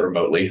to do that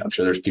remotely. I'm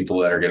sure there's people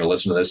that are going to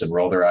listen to this and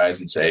roll their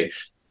eyes and say,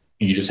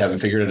 you just haven't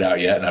figured it out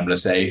yet. And I'm going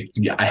to say,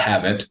 yeah, I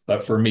haven't.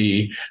 But for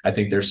me, I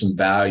think there's some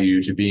value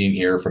to being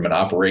here from an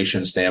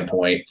operations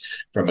standpoint,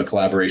 from a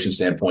collaboration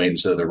standpoint. And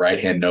so the right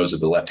hand knows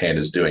what the left hand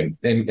is doing.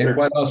 And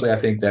quite honestly, I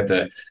think that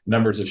the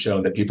numbers have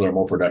shown that people are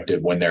more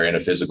productive when they're in a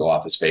physical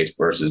office space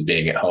versus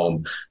being at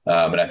home.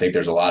 And I think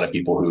there's a lot of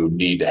people who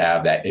need to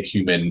have that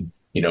human,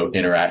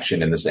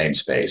 interaction in the same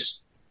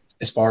space.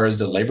 As far as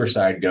the labor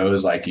side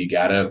goes, like you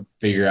got to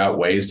figure out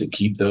ways to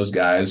keep those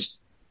guys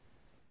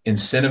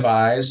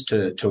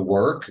incentivized to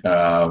work.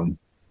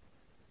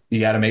 You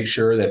got to make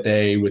sure that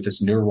with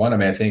this newer one, I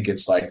mean, I think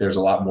it's like there's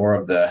a lot more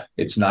of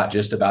it's not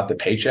just about the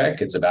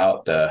paycheck. It's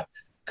about the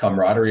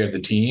camaraderie of the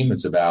team.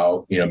 It's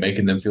about,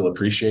 making them feel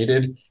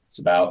appreciated. It's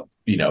about,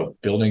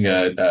 building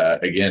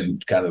again,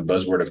 kind of the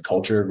buzzword of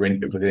culture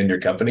within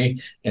your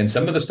company. And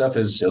some of the stuff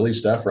is silly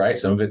stuff, right?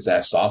 Some of it's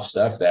that soft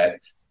stuff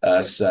that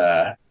us,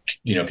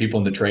 people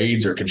in the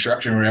trades or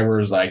construction or whatever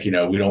is like, we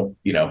don't,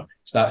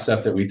 it's not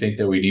stuff that we think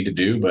that we need to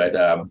do, but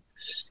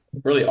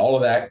really all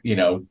of that,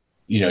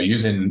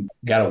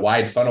 got a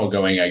wide funnel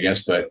going, I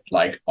guess, but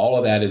like all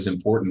of that is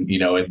important,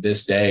 in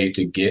this day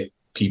to get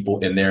people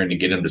in there and to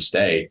get them to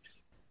stay.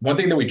 One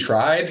thing that we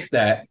tried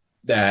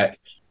that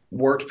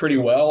worked pretty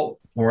well,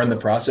 we're in the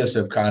process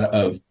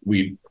of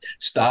we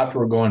stopped,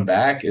 we're going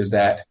back, is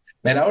that,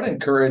 man, I would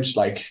encourage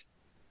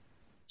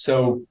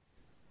so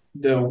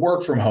the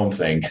work from home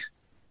thing.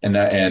 And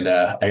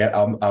I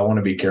want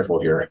to be careful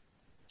here,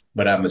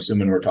 but I'm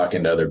assuming we're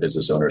talking to other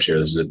business owners here.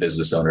 This is a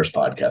business owners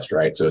podcast,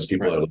 right? So it's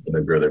people that are looking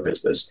to grow their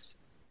business.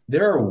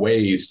 There are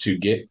ways to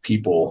get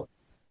people.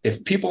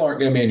 If people aren't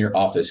going to be in your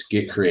office,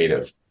 get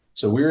creative.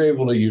 So we're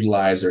able to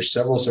utilize, there's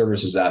several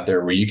services out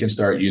there where you can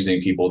start using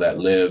people that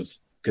live,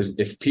 because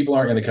if people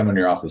aren't going to come in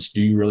your office,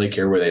 do you really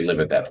care where they live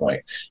at that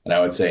point? And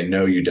I would say,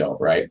 no, you don't,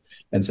 right?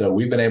 And so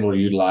we've been able to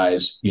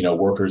utilize,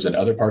 workers in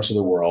other parts of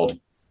the world,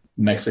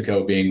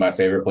 Mexico being my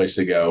favorite place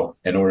to go,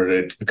 in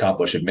order to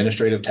accomplish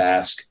administrative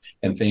tasks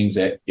and things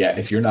that,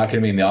 if you're not going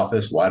to be in the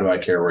office, why do I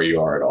care where you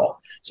are at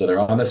all? So they're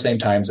on the same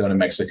time zone in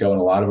Mexico, and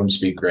a lot of them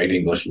speak great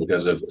English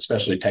because of,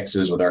 especially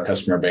Texas with our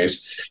customer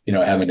base,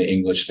 having the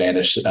English,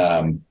 Spanish,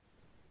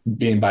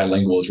 being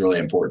bilingual is really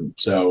important.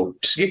 So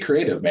just get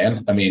creative,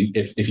 man. I mean,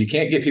 if you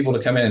can't get people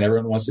to come in and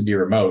everyone wants to be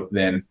remote,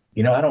 then,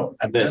 then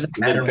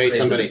pay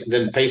somebody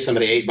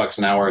 $8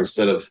 an hour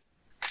instead of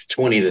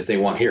 20 that they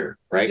want here.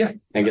 Right. Yeah,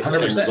 and get the 100%.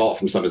 Same result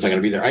from somebody that's not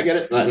going to be there. I get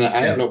it. And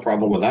I have no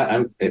problem with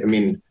that.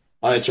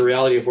 It's a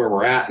reality of where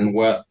we're at, and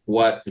what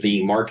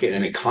the market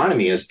and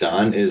economy has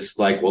done is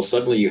like, well,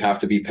 suddenly you have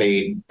to be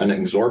paid an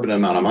exorbitant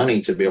amount of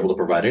money to be able to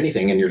provide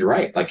anything. And you're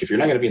right. Like, if you're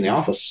not going to be in the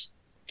office,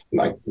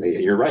 like,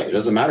 you're right. It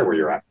doesn't matter where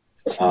you're at.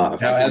 If I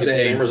can get the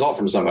same result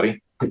from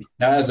somebody.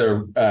 Now, as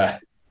a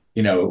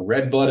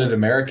red-blooded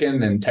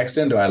American and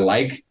Texan, do I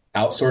like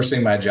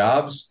outsourcing my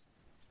jobs?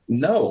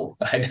 No,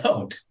 I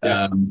don't.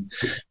 Yeah.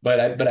 But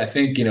I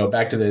think,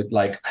 back to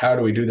the, how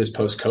do we do this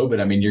post-COVID?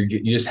 I mean, you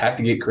just have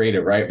to get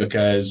creative, right?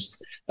 Because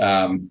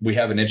we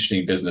have an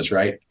interesting business,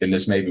 right? And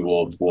this maybe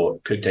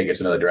could take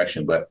us another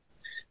direction, but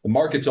the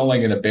market's only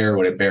going to bear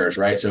what it bears,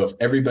 right? So if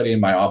everybody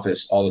in my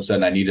office, all of a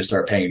sudden I need to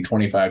start paying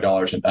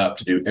 $25 and up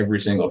to do every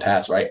single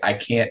task, right? I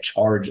can't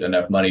charge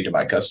enough money to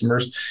my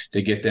customers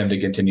to get them to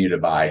continue to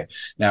buy.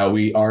 Now,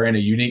 we are in a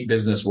unique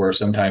business where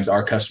sometimes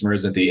our customer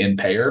isn't the end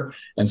payer.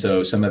 And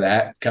so some of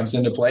that comes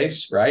into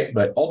place, right?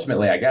 But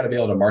ultimately, I got to be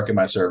able to market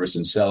my service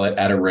and sell it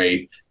at a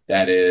rate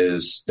that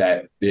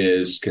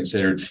is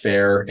considered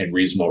fair and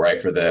reasonable,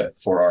 right,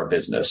 for our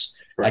business.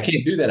 I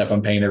can't do that if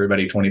I'm paying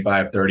everybody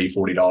 $25, $30,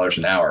 $40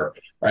 an hour,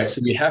 right?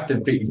 So we have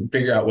to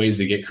figure out ways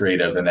to get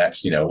creative. And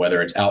that's,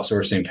 whether it's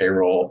outsourcing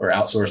payroll or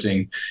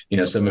outsourcing,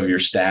 some of your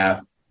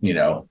staff,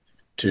 to,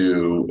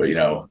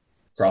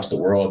 across the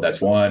world. That's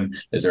one.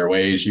 Is there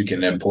ways you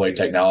can employ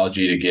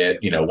technology to get,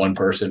 one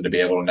person to be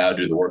able to now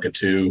do the work of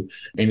two?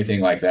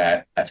 Anything like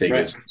that, I think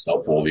is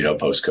helpful,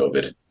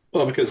 post-COVID.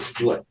 Well, because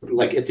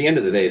like at the end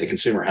of the day, the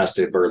consumer has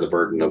to bear the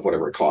burden of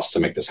whatever it costs to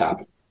make this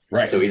happen.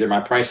 Right. So either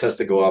my price has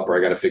to go up or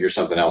I got to figure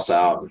something else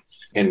out.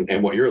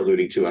 And what you're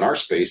alluding to in our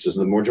space is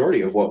the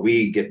majority of what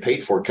we get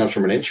paid for comes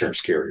from an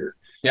insurance carrier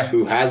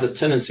who has a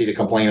tendency to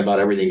complain about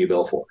everything you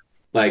bill for.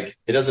 Like,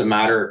 it doesn't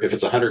matter if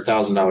it's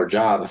 $100,000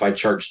 job. If I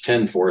charge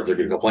 10 for it, they're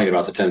going to complain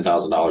about the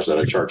 $10,000 that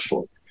I charged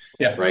for.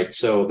 Yeah. Right.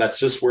 So that's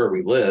just where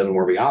we live and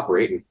where we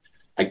operate. And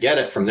I get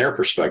it from their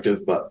perspective,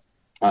 but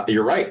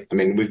you're right. I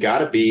mean, we've got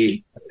to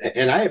be,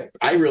 and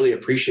I really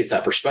appreciate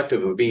that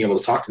perspective of being able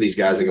to talk to these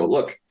guys and go,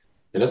 look,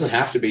 it doesn't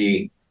have to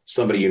be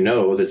somebody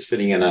that's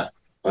sitting in a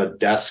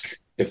desk.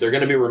 If they're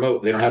going to be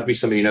remote, they don't have to be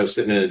somebody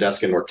sitting in a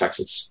desk in North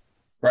Texas,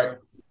 right,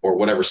 or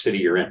whatever city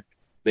you're in.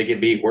 They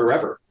could be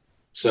wherever.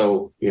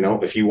 So,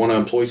 if you want to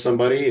employ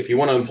somebody, if you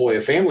want to employ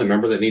a family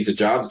member that needs a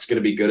job that's going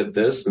to be good at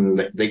this,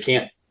 and they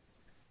can't,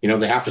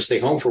 they have to stay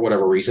home for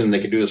whatever reason, they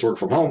can do this work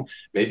from home.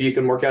 Maybe you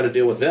can work out a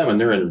deal with them, and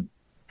they're in,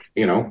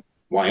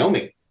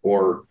 Wyoming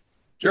or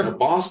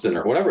Boston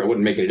or whatever. It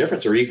wouldn't make any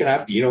difference. Or you can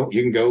have, you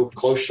can go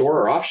close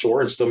shore or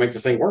offshore and still make the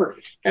thing work.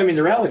 I mean,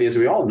 the reality is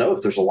we all know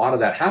that there's a lot of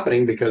that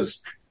happening,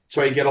 because that's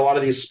why you get a lot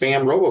of these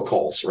spam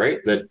robocalls, right?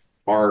 That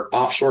are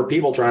offshore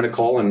people trying to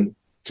call and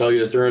tell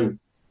you that they're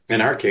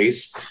in our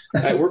case,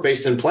 we're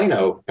based in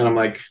Plano. And I'm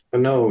like, oh,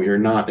 no, you're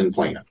not in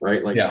Plano,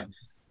 right?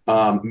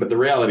 But the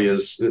reality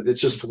is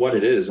it's just what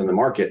it is in the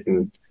market.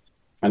 And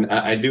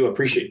I do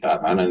appreciate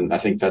that, man. And I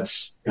think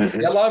that's a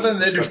lot of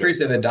the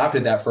industries have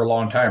adopted that for a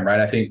long time, right?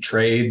 I think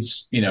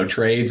trades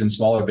and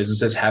smaller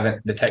businesses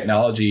the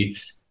technology,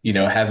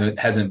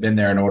 hasn't been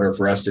there in order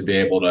for us to be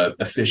able to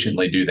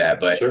efficiently do that.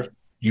 But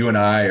you and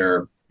I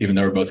are, even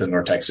though we're both in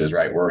North Texas,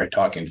 right? We're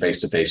talking face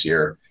to face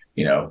here,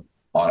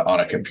 on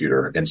a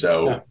computer. And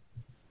so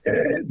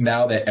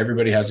now that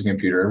everybody has a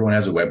computer, everyone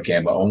has a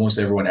webcam, but almost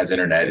everyone has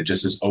internet, it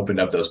just has opened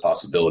up those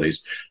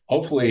possibilities.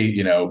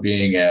 Hopefully,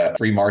 being a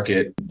free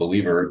market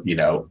believer,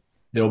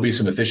 there'll be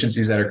some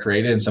efficiencies that are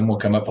created, and some will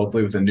come up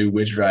hopefully with a new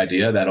widget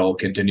idea that'll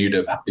continue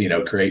to,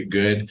 create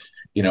good,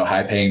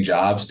 high paying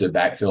jobs to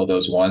backfill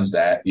those ones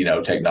that,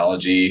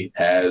 technology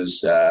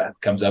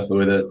comes up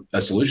with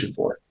a solution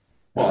for.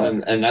 Well,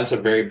 and that's a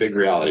very big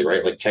reality,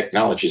 right? Like,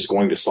 technology is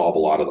going to solve a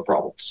lot of the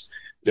problems.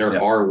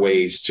 There are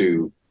ways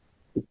to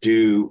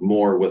do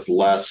more with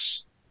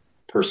less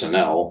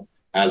personnel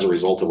as a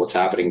result of what's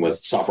happening with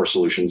software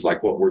solutions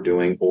like what we're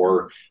doing,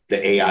 or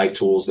the AI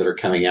tools that are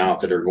coming out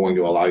that are going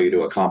to allow you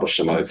to accomplish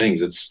some other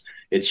things.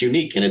 It's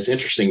unique, and it's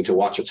interesting to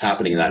watch what's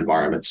happening in that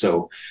environment.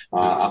 So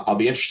I'll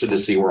be interested to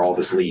see where all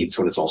this leads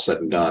when it's all said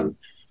and done.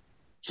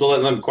 So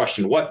let me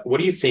question, what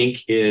do you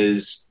think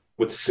is,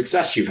 with the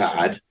success you've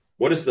had,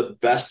 what is the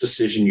best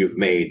decision you've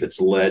made that's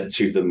led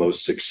to the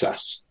most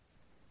success?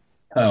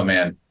 Oh,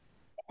 man.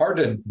 Hard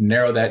to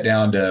narrow that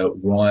down to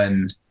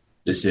one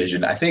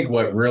decision. I think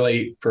what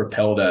really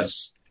propelled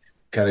us,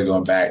 kind of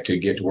going back to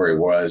get to where he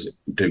was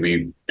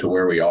to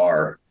where we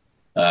are,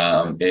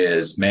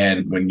 is,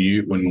 man, when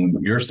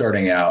you're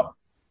starting out,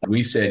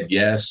 we said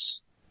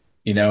yes,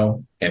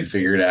 and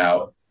figured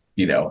out,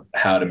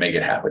 how to make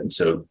it happen.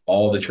 So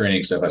all the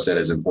training stuff I said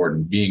is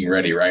important. Being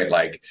ready, right?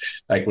 Like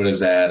what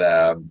is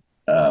that?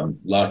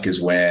 Luck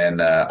is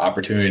when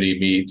opportunity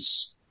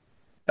meets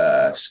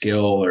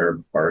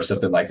skill or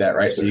something like that,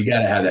 right? So you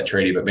got to have that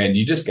trading, but man,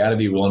 you just got to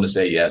be willing to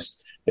say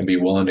yes and be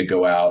willing to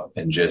go out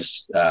and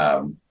just,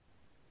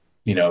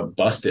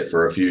 bust it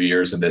for a few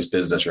years in this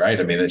business, right?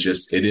 I mean, it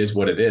is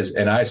what it is.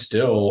 And I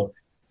still,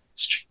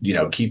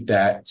 keep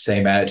that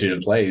same attitude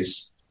in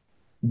place,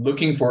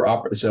 looking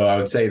for, so I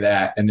would say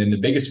that. And then the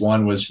biggest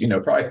one was,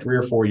 probably 3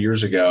 or 4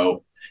 years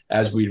ago,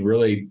 as we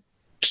really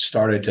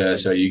started to,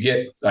 so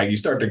you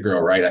start to grow,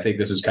 right? I think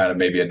this is kind of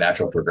maybe a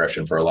natural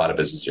progression for a lot of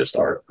businesses,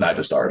 not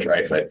just ours,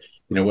 right? But,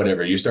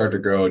 whatever, you start to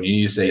grow and you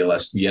need to say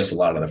yes a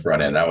lot on the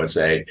front end. I would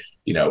say,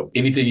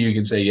 anything you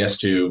can say yes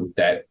to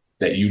that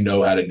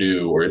how to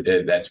do, or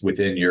that's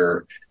within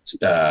your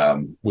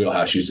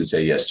wheelhouse, you should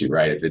say yes to,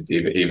 right?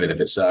 Even if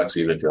it sucks,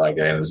 even if you're like,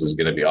 hey, this is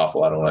going to be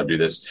awful, I don't want to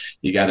do this.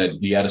 You got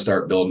to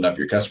start building up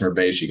your customer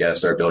base. You got to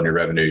start building your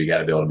revenue. You got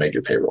to be able to make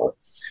your payroll.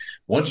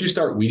 Once you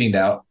start weeding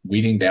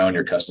down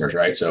your customers,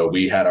 right? So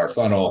we had our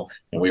funnel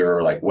and we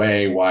were like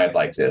way wide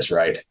like this,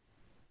 right?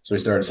 So we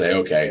started to say,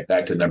 okay,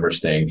 back to the numbers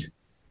thing.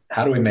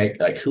 How do we make,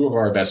 who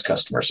are our best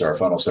customers? So our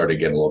funnel started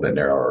getting a little bit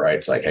narrower, right?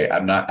 It's like, hey, I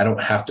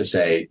don't have to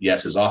say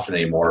yes as often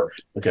anymore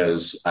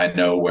because I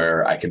know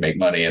where I can make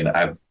money. And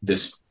I've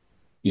this,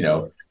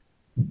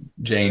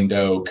 Jane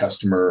Doe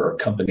customer or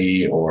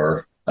company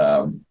or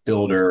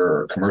builder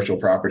or commercial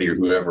property or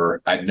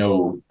whoever, I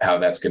know how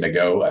that's going to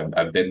go.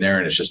 I've been there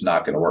and it's just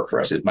not going to work for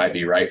us. It might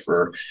be right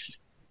for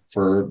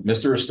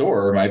Mr.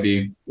 Store, it might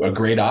be a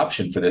great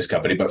option for this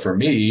company, but for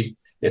me,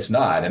 it's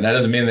not. And that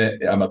doesn't mean that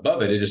I'm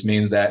above it. It just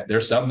means that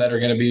there's some that are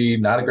going to be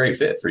not a great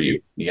fit for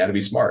you. You got to be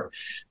smart.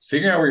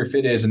 Figuring out where your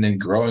fit is and then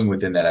growing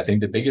within that. I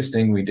think the biggest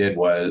thing we did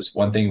was,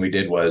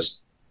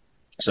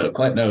 so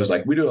Clint knows,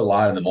 we do a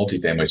lot in the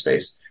multifamily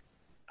space.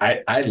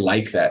 I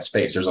like that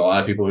space. There's a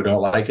lot of people who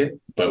don't like it,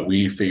 but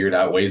we figured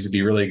out ways to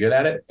be really good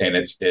at it. And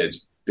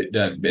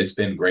it's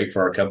been great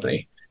for our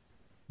company.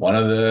 One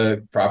of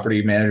the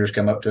property managers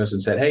come up to us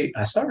and said, hey,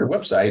 I saw your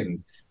website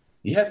and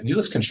you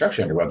list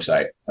construction on your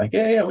website. Like,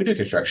 yeah, we do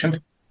construction.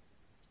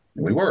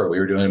 And we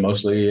were doing it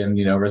mostly in,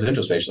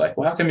 residential space. Like,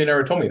 well, how come you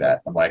never told me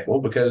that? I'm like,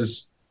 well,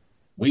 because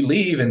we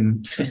leave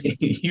and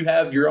you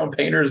have your own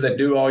painters that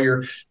do all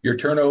your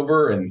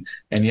turnover and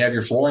you have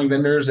your flooring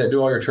vendors that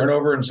do all your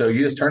turnover. And so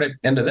you just turn it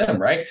into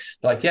them, right?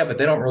 They're like, yeah, but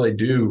they don't really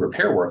do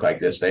repair work like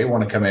this. They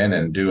want to come in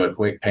and do a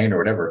quick paint or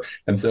whatever.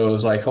 And so it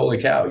was like,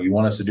 holy cow, you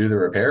want us to do the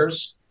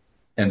repairs?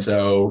 And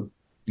so,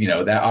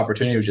 that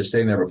opportunity was just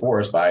sitting there before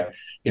us by,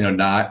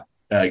 not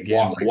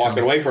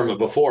walking away from it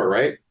before,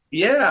 right?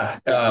 Yeah.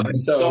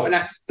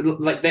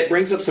 That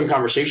brings up some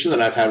conversation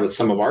that I've had with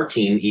some of our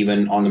team,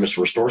 even on the Mr.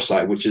 Restore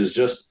side, which is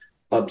just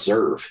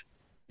observe.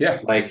 Yeah.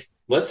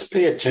 Let's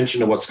pay attention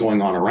to what's going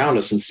on around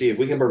us and see if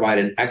we can provide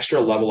an extra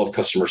level of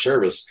customer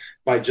service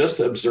by just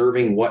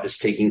observing what is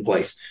taking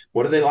place.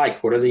 What do they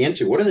like? What are they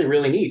into? What do they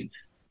really need?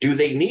 Do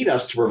they need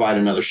us to provide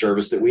another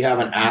service that we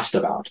haven't asked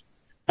about?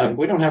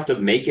 We don't have to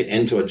make it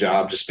into a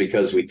job just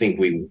because we think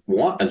we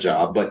want a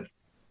job, but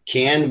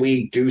can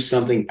we do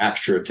something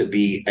extra to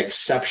be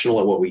exceptional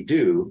at what we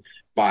do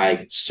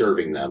by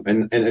serving them?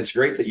 And it's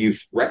great that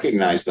you've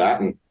recognized that.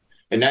 And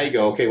now you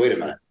go, okay, wait a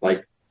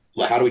minute.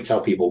 How do we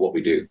tell people what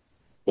we do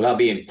without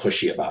being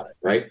pushy about it?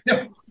 Right.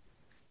 Yeah.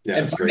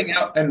 And finding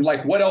out, and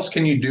what else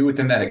can you do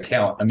within that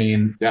account? I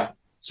mean, yeah.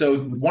 So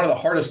one of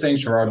the hardest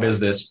things for our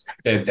business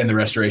in the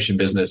restoration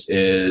business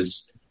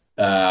is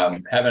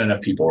having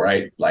enough people,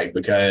 right?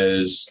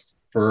 Because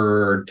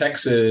for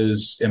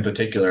Texas in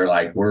particular,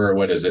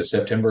 we're,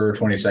 September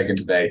 22nd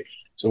today.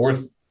 So we're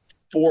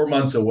 4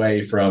 months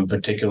away from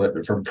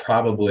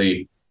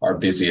probably our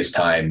busiest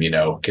time,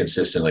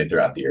 consistently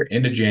throughout the year.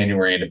 Into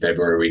January, into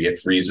February, we get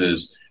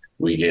freezes.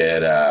 We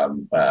get,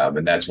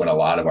 and that's when a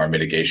lot of our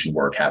mitigation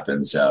work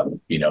happens,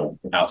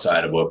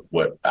 outside of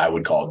what I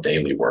would call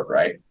daily work,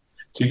 right?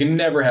 So you can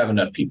never have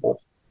enough people.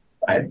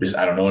 I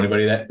don't know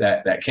anybody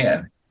that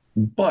can,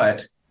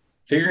 but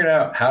figuring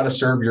out how to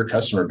serve your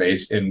customer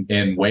base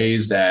in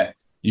ways that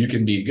you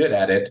can be good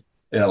at it,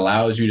 that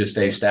allows you to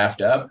stay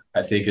staffed up,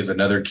 I think is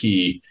another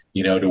key,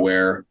 to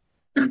where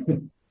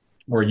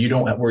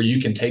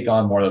you can take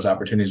on more of those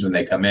opportunities when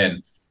they come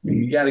in.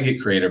 You got to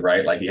get creative,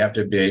 right? You have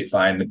to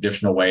find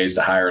additional ways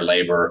to hire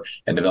labor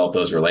and develop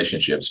those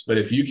relationships. But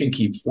if you can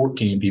keep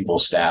 14 people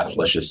staffed,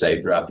 let's just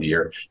say throughout the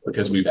year,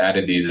 because we've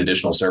added these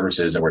additional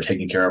services and we're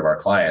taking care of our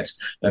clients,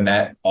 then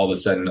that all of a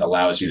sudden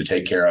allows you to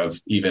take care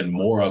of even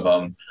more of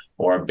them,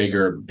 or a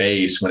bigger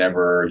base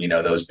whenever,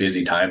 those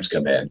busy times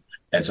come in.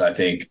 And so I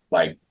think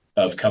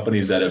of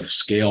companies that have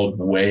scaled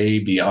way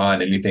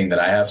beyond anything that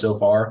I have so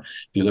far,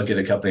 if you look at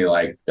a company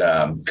like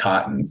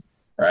Cotton,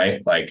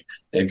 right?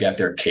 They've got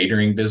their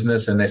catering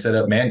business and they set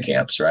up man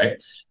camps,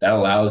 right? That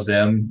allows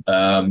them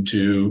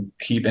to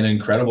keep an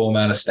incredible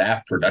amount of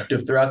staff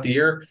productive throughout the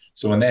year.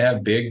 So when they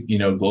have big,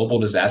 global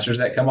disasters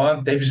that come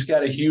on, they've just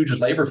got a huge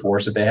labor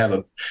force that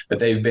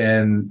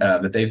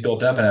they've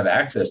built up and have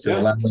access to,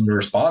 allow them to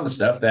respond to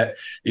stuff that,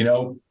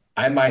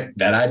 I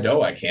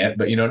know I can't,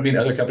 but you know what I mean?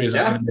 Other companies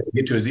aren't going to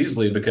get to as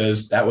easily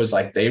because that was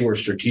like, they were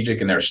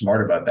strategic and they're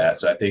smart about that.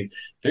 So I think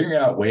figuring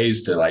out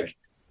ways to like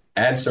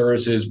add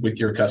services with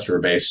your customer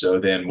base. So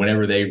then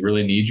whenever they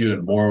really need you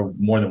and more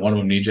than one of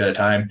them needs you at a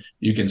time,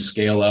 you can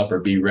scale up or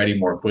be ready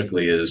more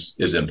quickly is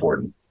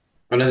important.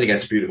 And I think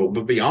that's beautiful.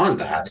 But beyond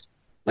that,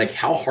 like,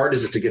 how hard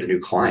is it to get a new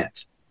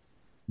client?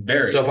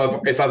 Very.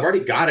 So if I've already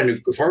got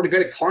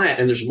a client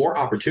and there's more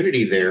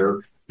opportunity there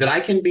that I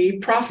can be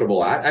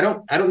profitable at, I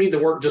don't need to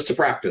work just to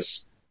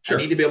practice. Sure.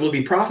 I need to be able to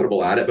be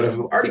profitable at it. But if I've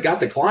already got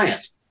the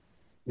client,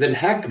 then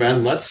heck,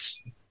 man,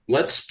 let's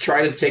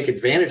try to take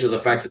advantage of the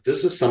fact that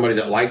this is somebody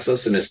that likes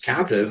us and is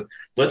captive.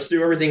 Let's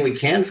do everything we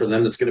can for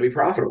them that's going to be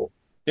profitable.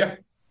 Yeah.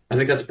 I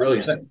think that's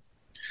brilliant. 100%.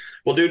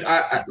 Well, dude,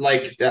 I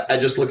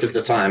just looked at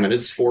the time and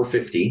it's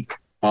 4:50.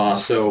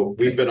 So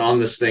we've been on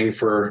this thing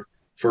for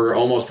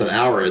almost an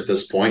hour at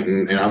this point,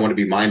 and I want to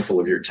be mindful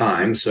of your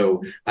time.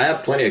 So I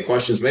have plenty of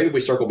questions. Maybe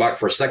we circle back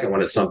for a second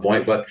one at some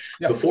point. But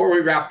before we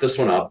wrap this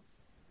one up,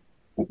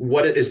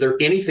 is there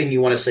anything you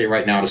want to say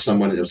right now to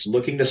someone that's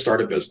looking to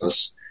start a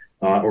business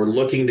or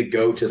looking to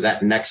go to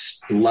that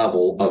next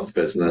level of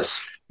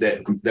business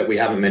that we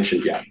haven't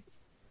mentioned yet?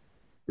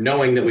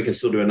 Knowing that we can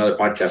still do another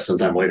podcast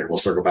sometime later, we'll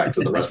circle back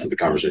to the rest of the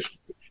conversation.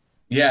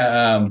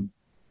 Yeah.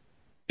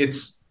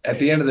 It's at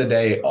the end of the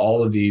day,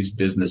 all of these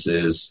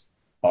businesses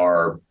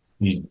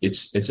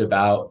it's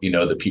about,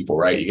 the people,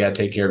 right? You got to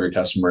take care of your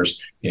customers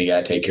and you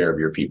got to take care of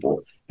your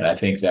people. And I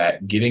think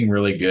that getting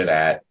really good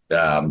at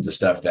the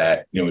stuff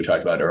that, we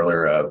talked about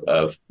earlier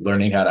of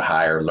learning how to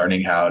hire,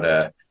 learning how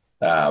to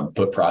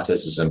put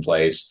processes in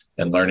place,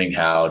 and learning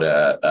how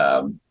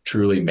to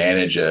truly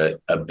manage a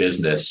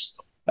business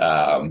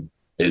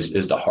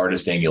is the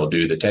hardest thing you'll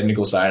do. The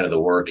technical side of the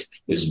work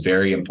is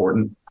very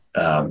important.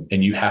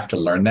 And you have to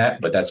learn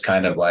that, but that's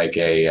kind of like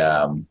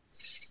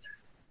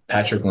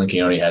Patrick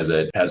Lencioni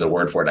has a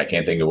word for it. I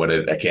can't think of what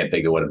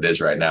it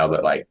is right now,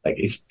 but like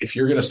if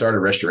you're going to start a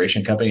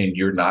restoration company and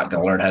you're not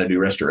going to learn how to do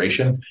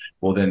restoration,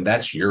 well, then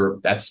that's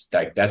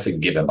a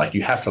given. Like,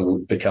 you have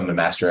to become a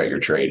master at your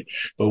trade.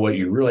 But what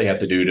you really have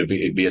to do to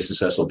be a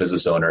successful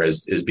business owner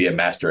is be a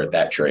master at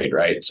that trade,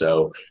 right?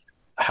 So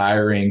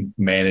hiring,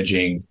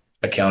 managing,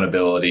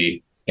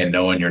 accountability, and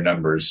knowing your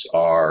numbers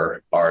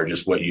are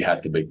just what you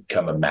have to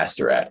become a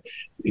master at.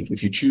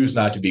 If you choose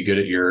not to be good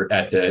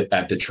at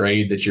the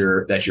trade that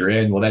you're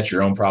in, well, that's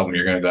your own problem.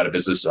 You're going to go out of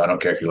business. So I don't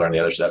care if you learn the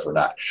other stuff or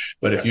not.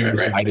 But if you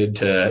decided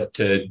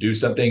to do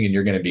something and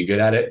you're going to be good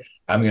at it,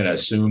 I'm going to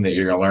assume that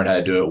you're going to learn how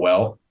to do it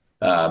well.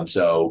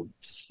 So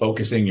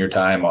focusing your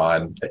time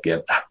on,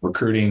 again,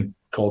 recruiting,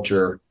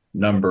 culture,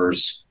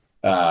 numbers,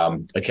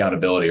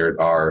 accountability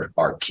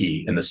are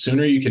key. And the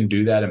sooner you can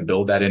do that and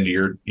build that into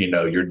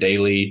your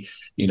daily,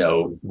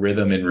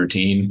 rhythm and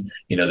routine,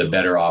 the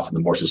better off and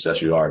the more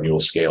successful you are, and you will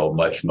scale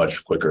much,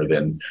 much quicker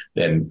than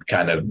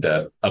kind of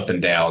the up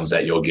and downs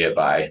that you'll get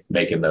by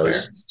making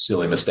those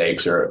silly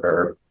mistakes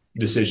or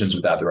decisions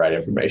without the right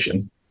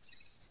information.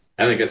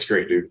 I think that's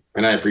great, dude.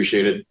 And I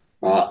appreciate it.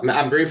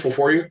 I'm grateful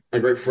for you.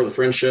 I'm grateful for the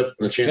friendship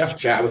and the chance to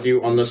chat with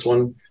you on this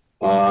one.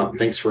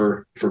 Thanks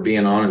for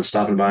being on and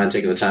stopping by and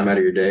taking the time out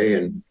of your day.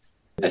 And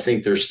I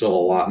think there's still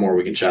a lot more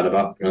we can chat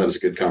about. That was a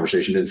good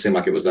conversation. It didn't seem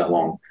like it was that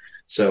long.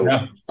 So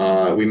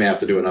we may have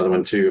to do another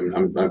one too.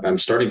 I'm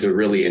starting to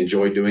really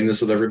enjoy doing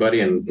this with everybody,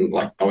 and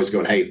like always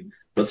going, hey,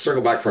 let's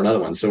circle back for another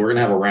one. So we're going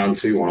to have a round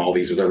 2 on all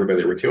these with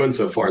everybody that we're doing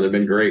so far. They've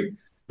been great.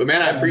 But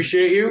man, I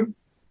appreciate you.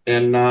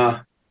 And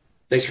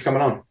thanks for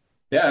coming on.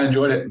 Yeah, I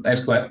enjoyed it.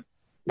 Thanks, Clint.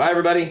 Bye,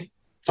 everybody.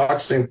 Talk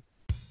soon.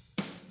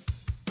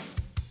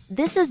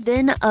 This has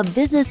been a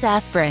Business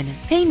Aspirin,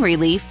 Pain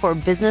Relief for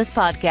Business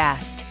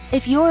podcast.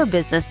 If you're a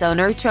business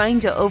owner trying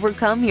to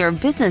overcome your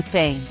business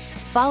pains,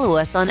 follow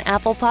us on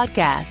Apple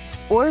Podcasts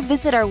or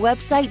visit our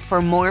website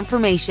for more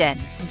information,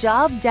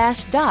 job-docs.com.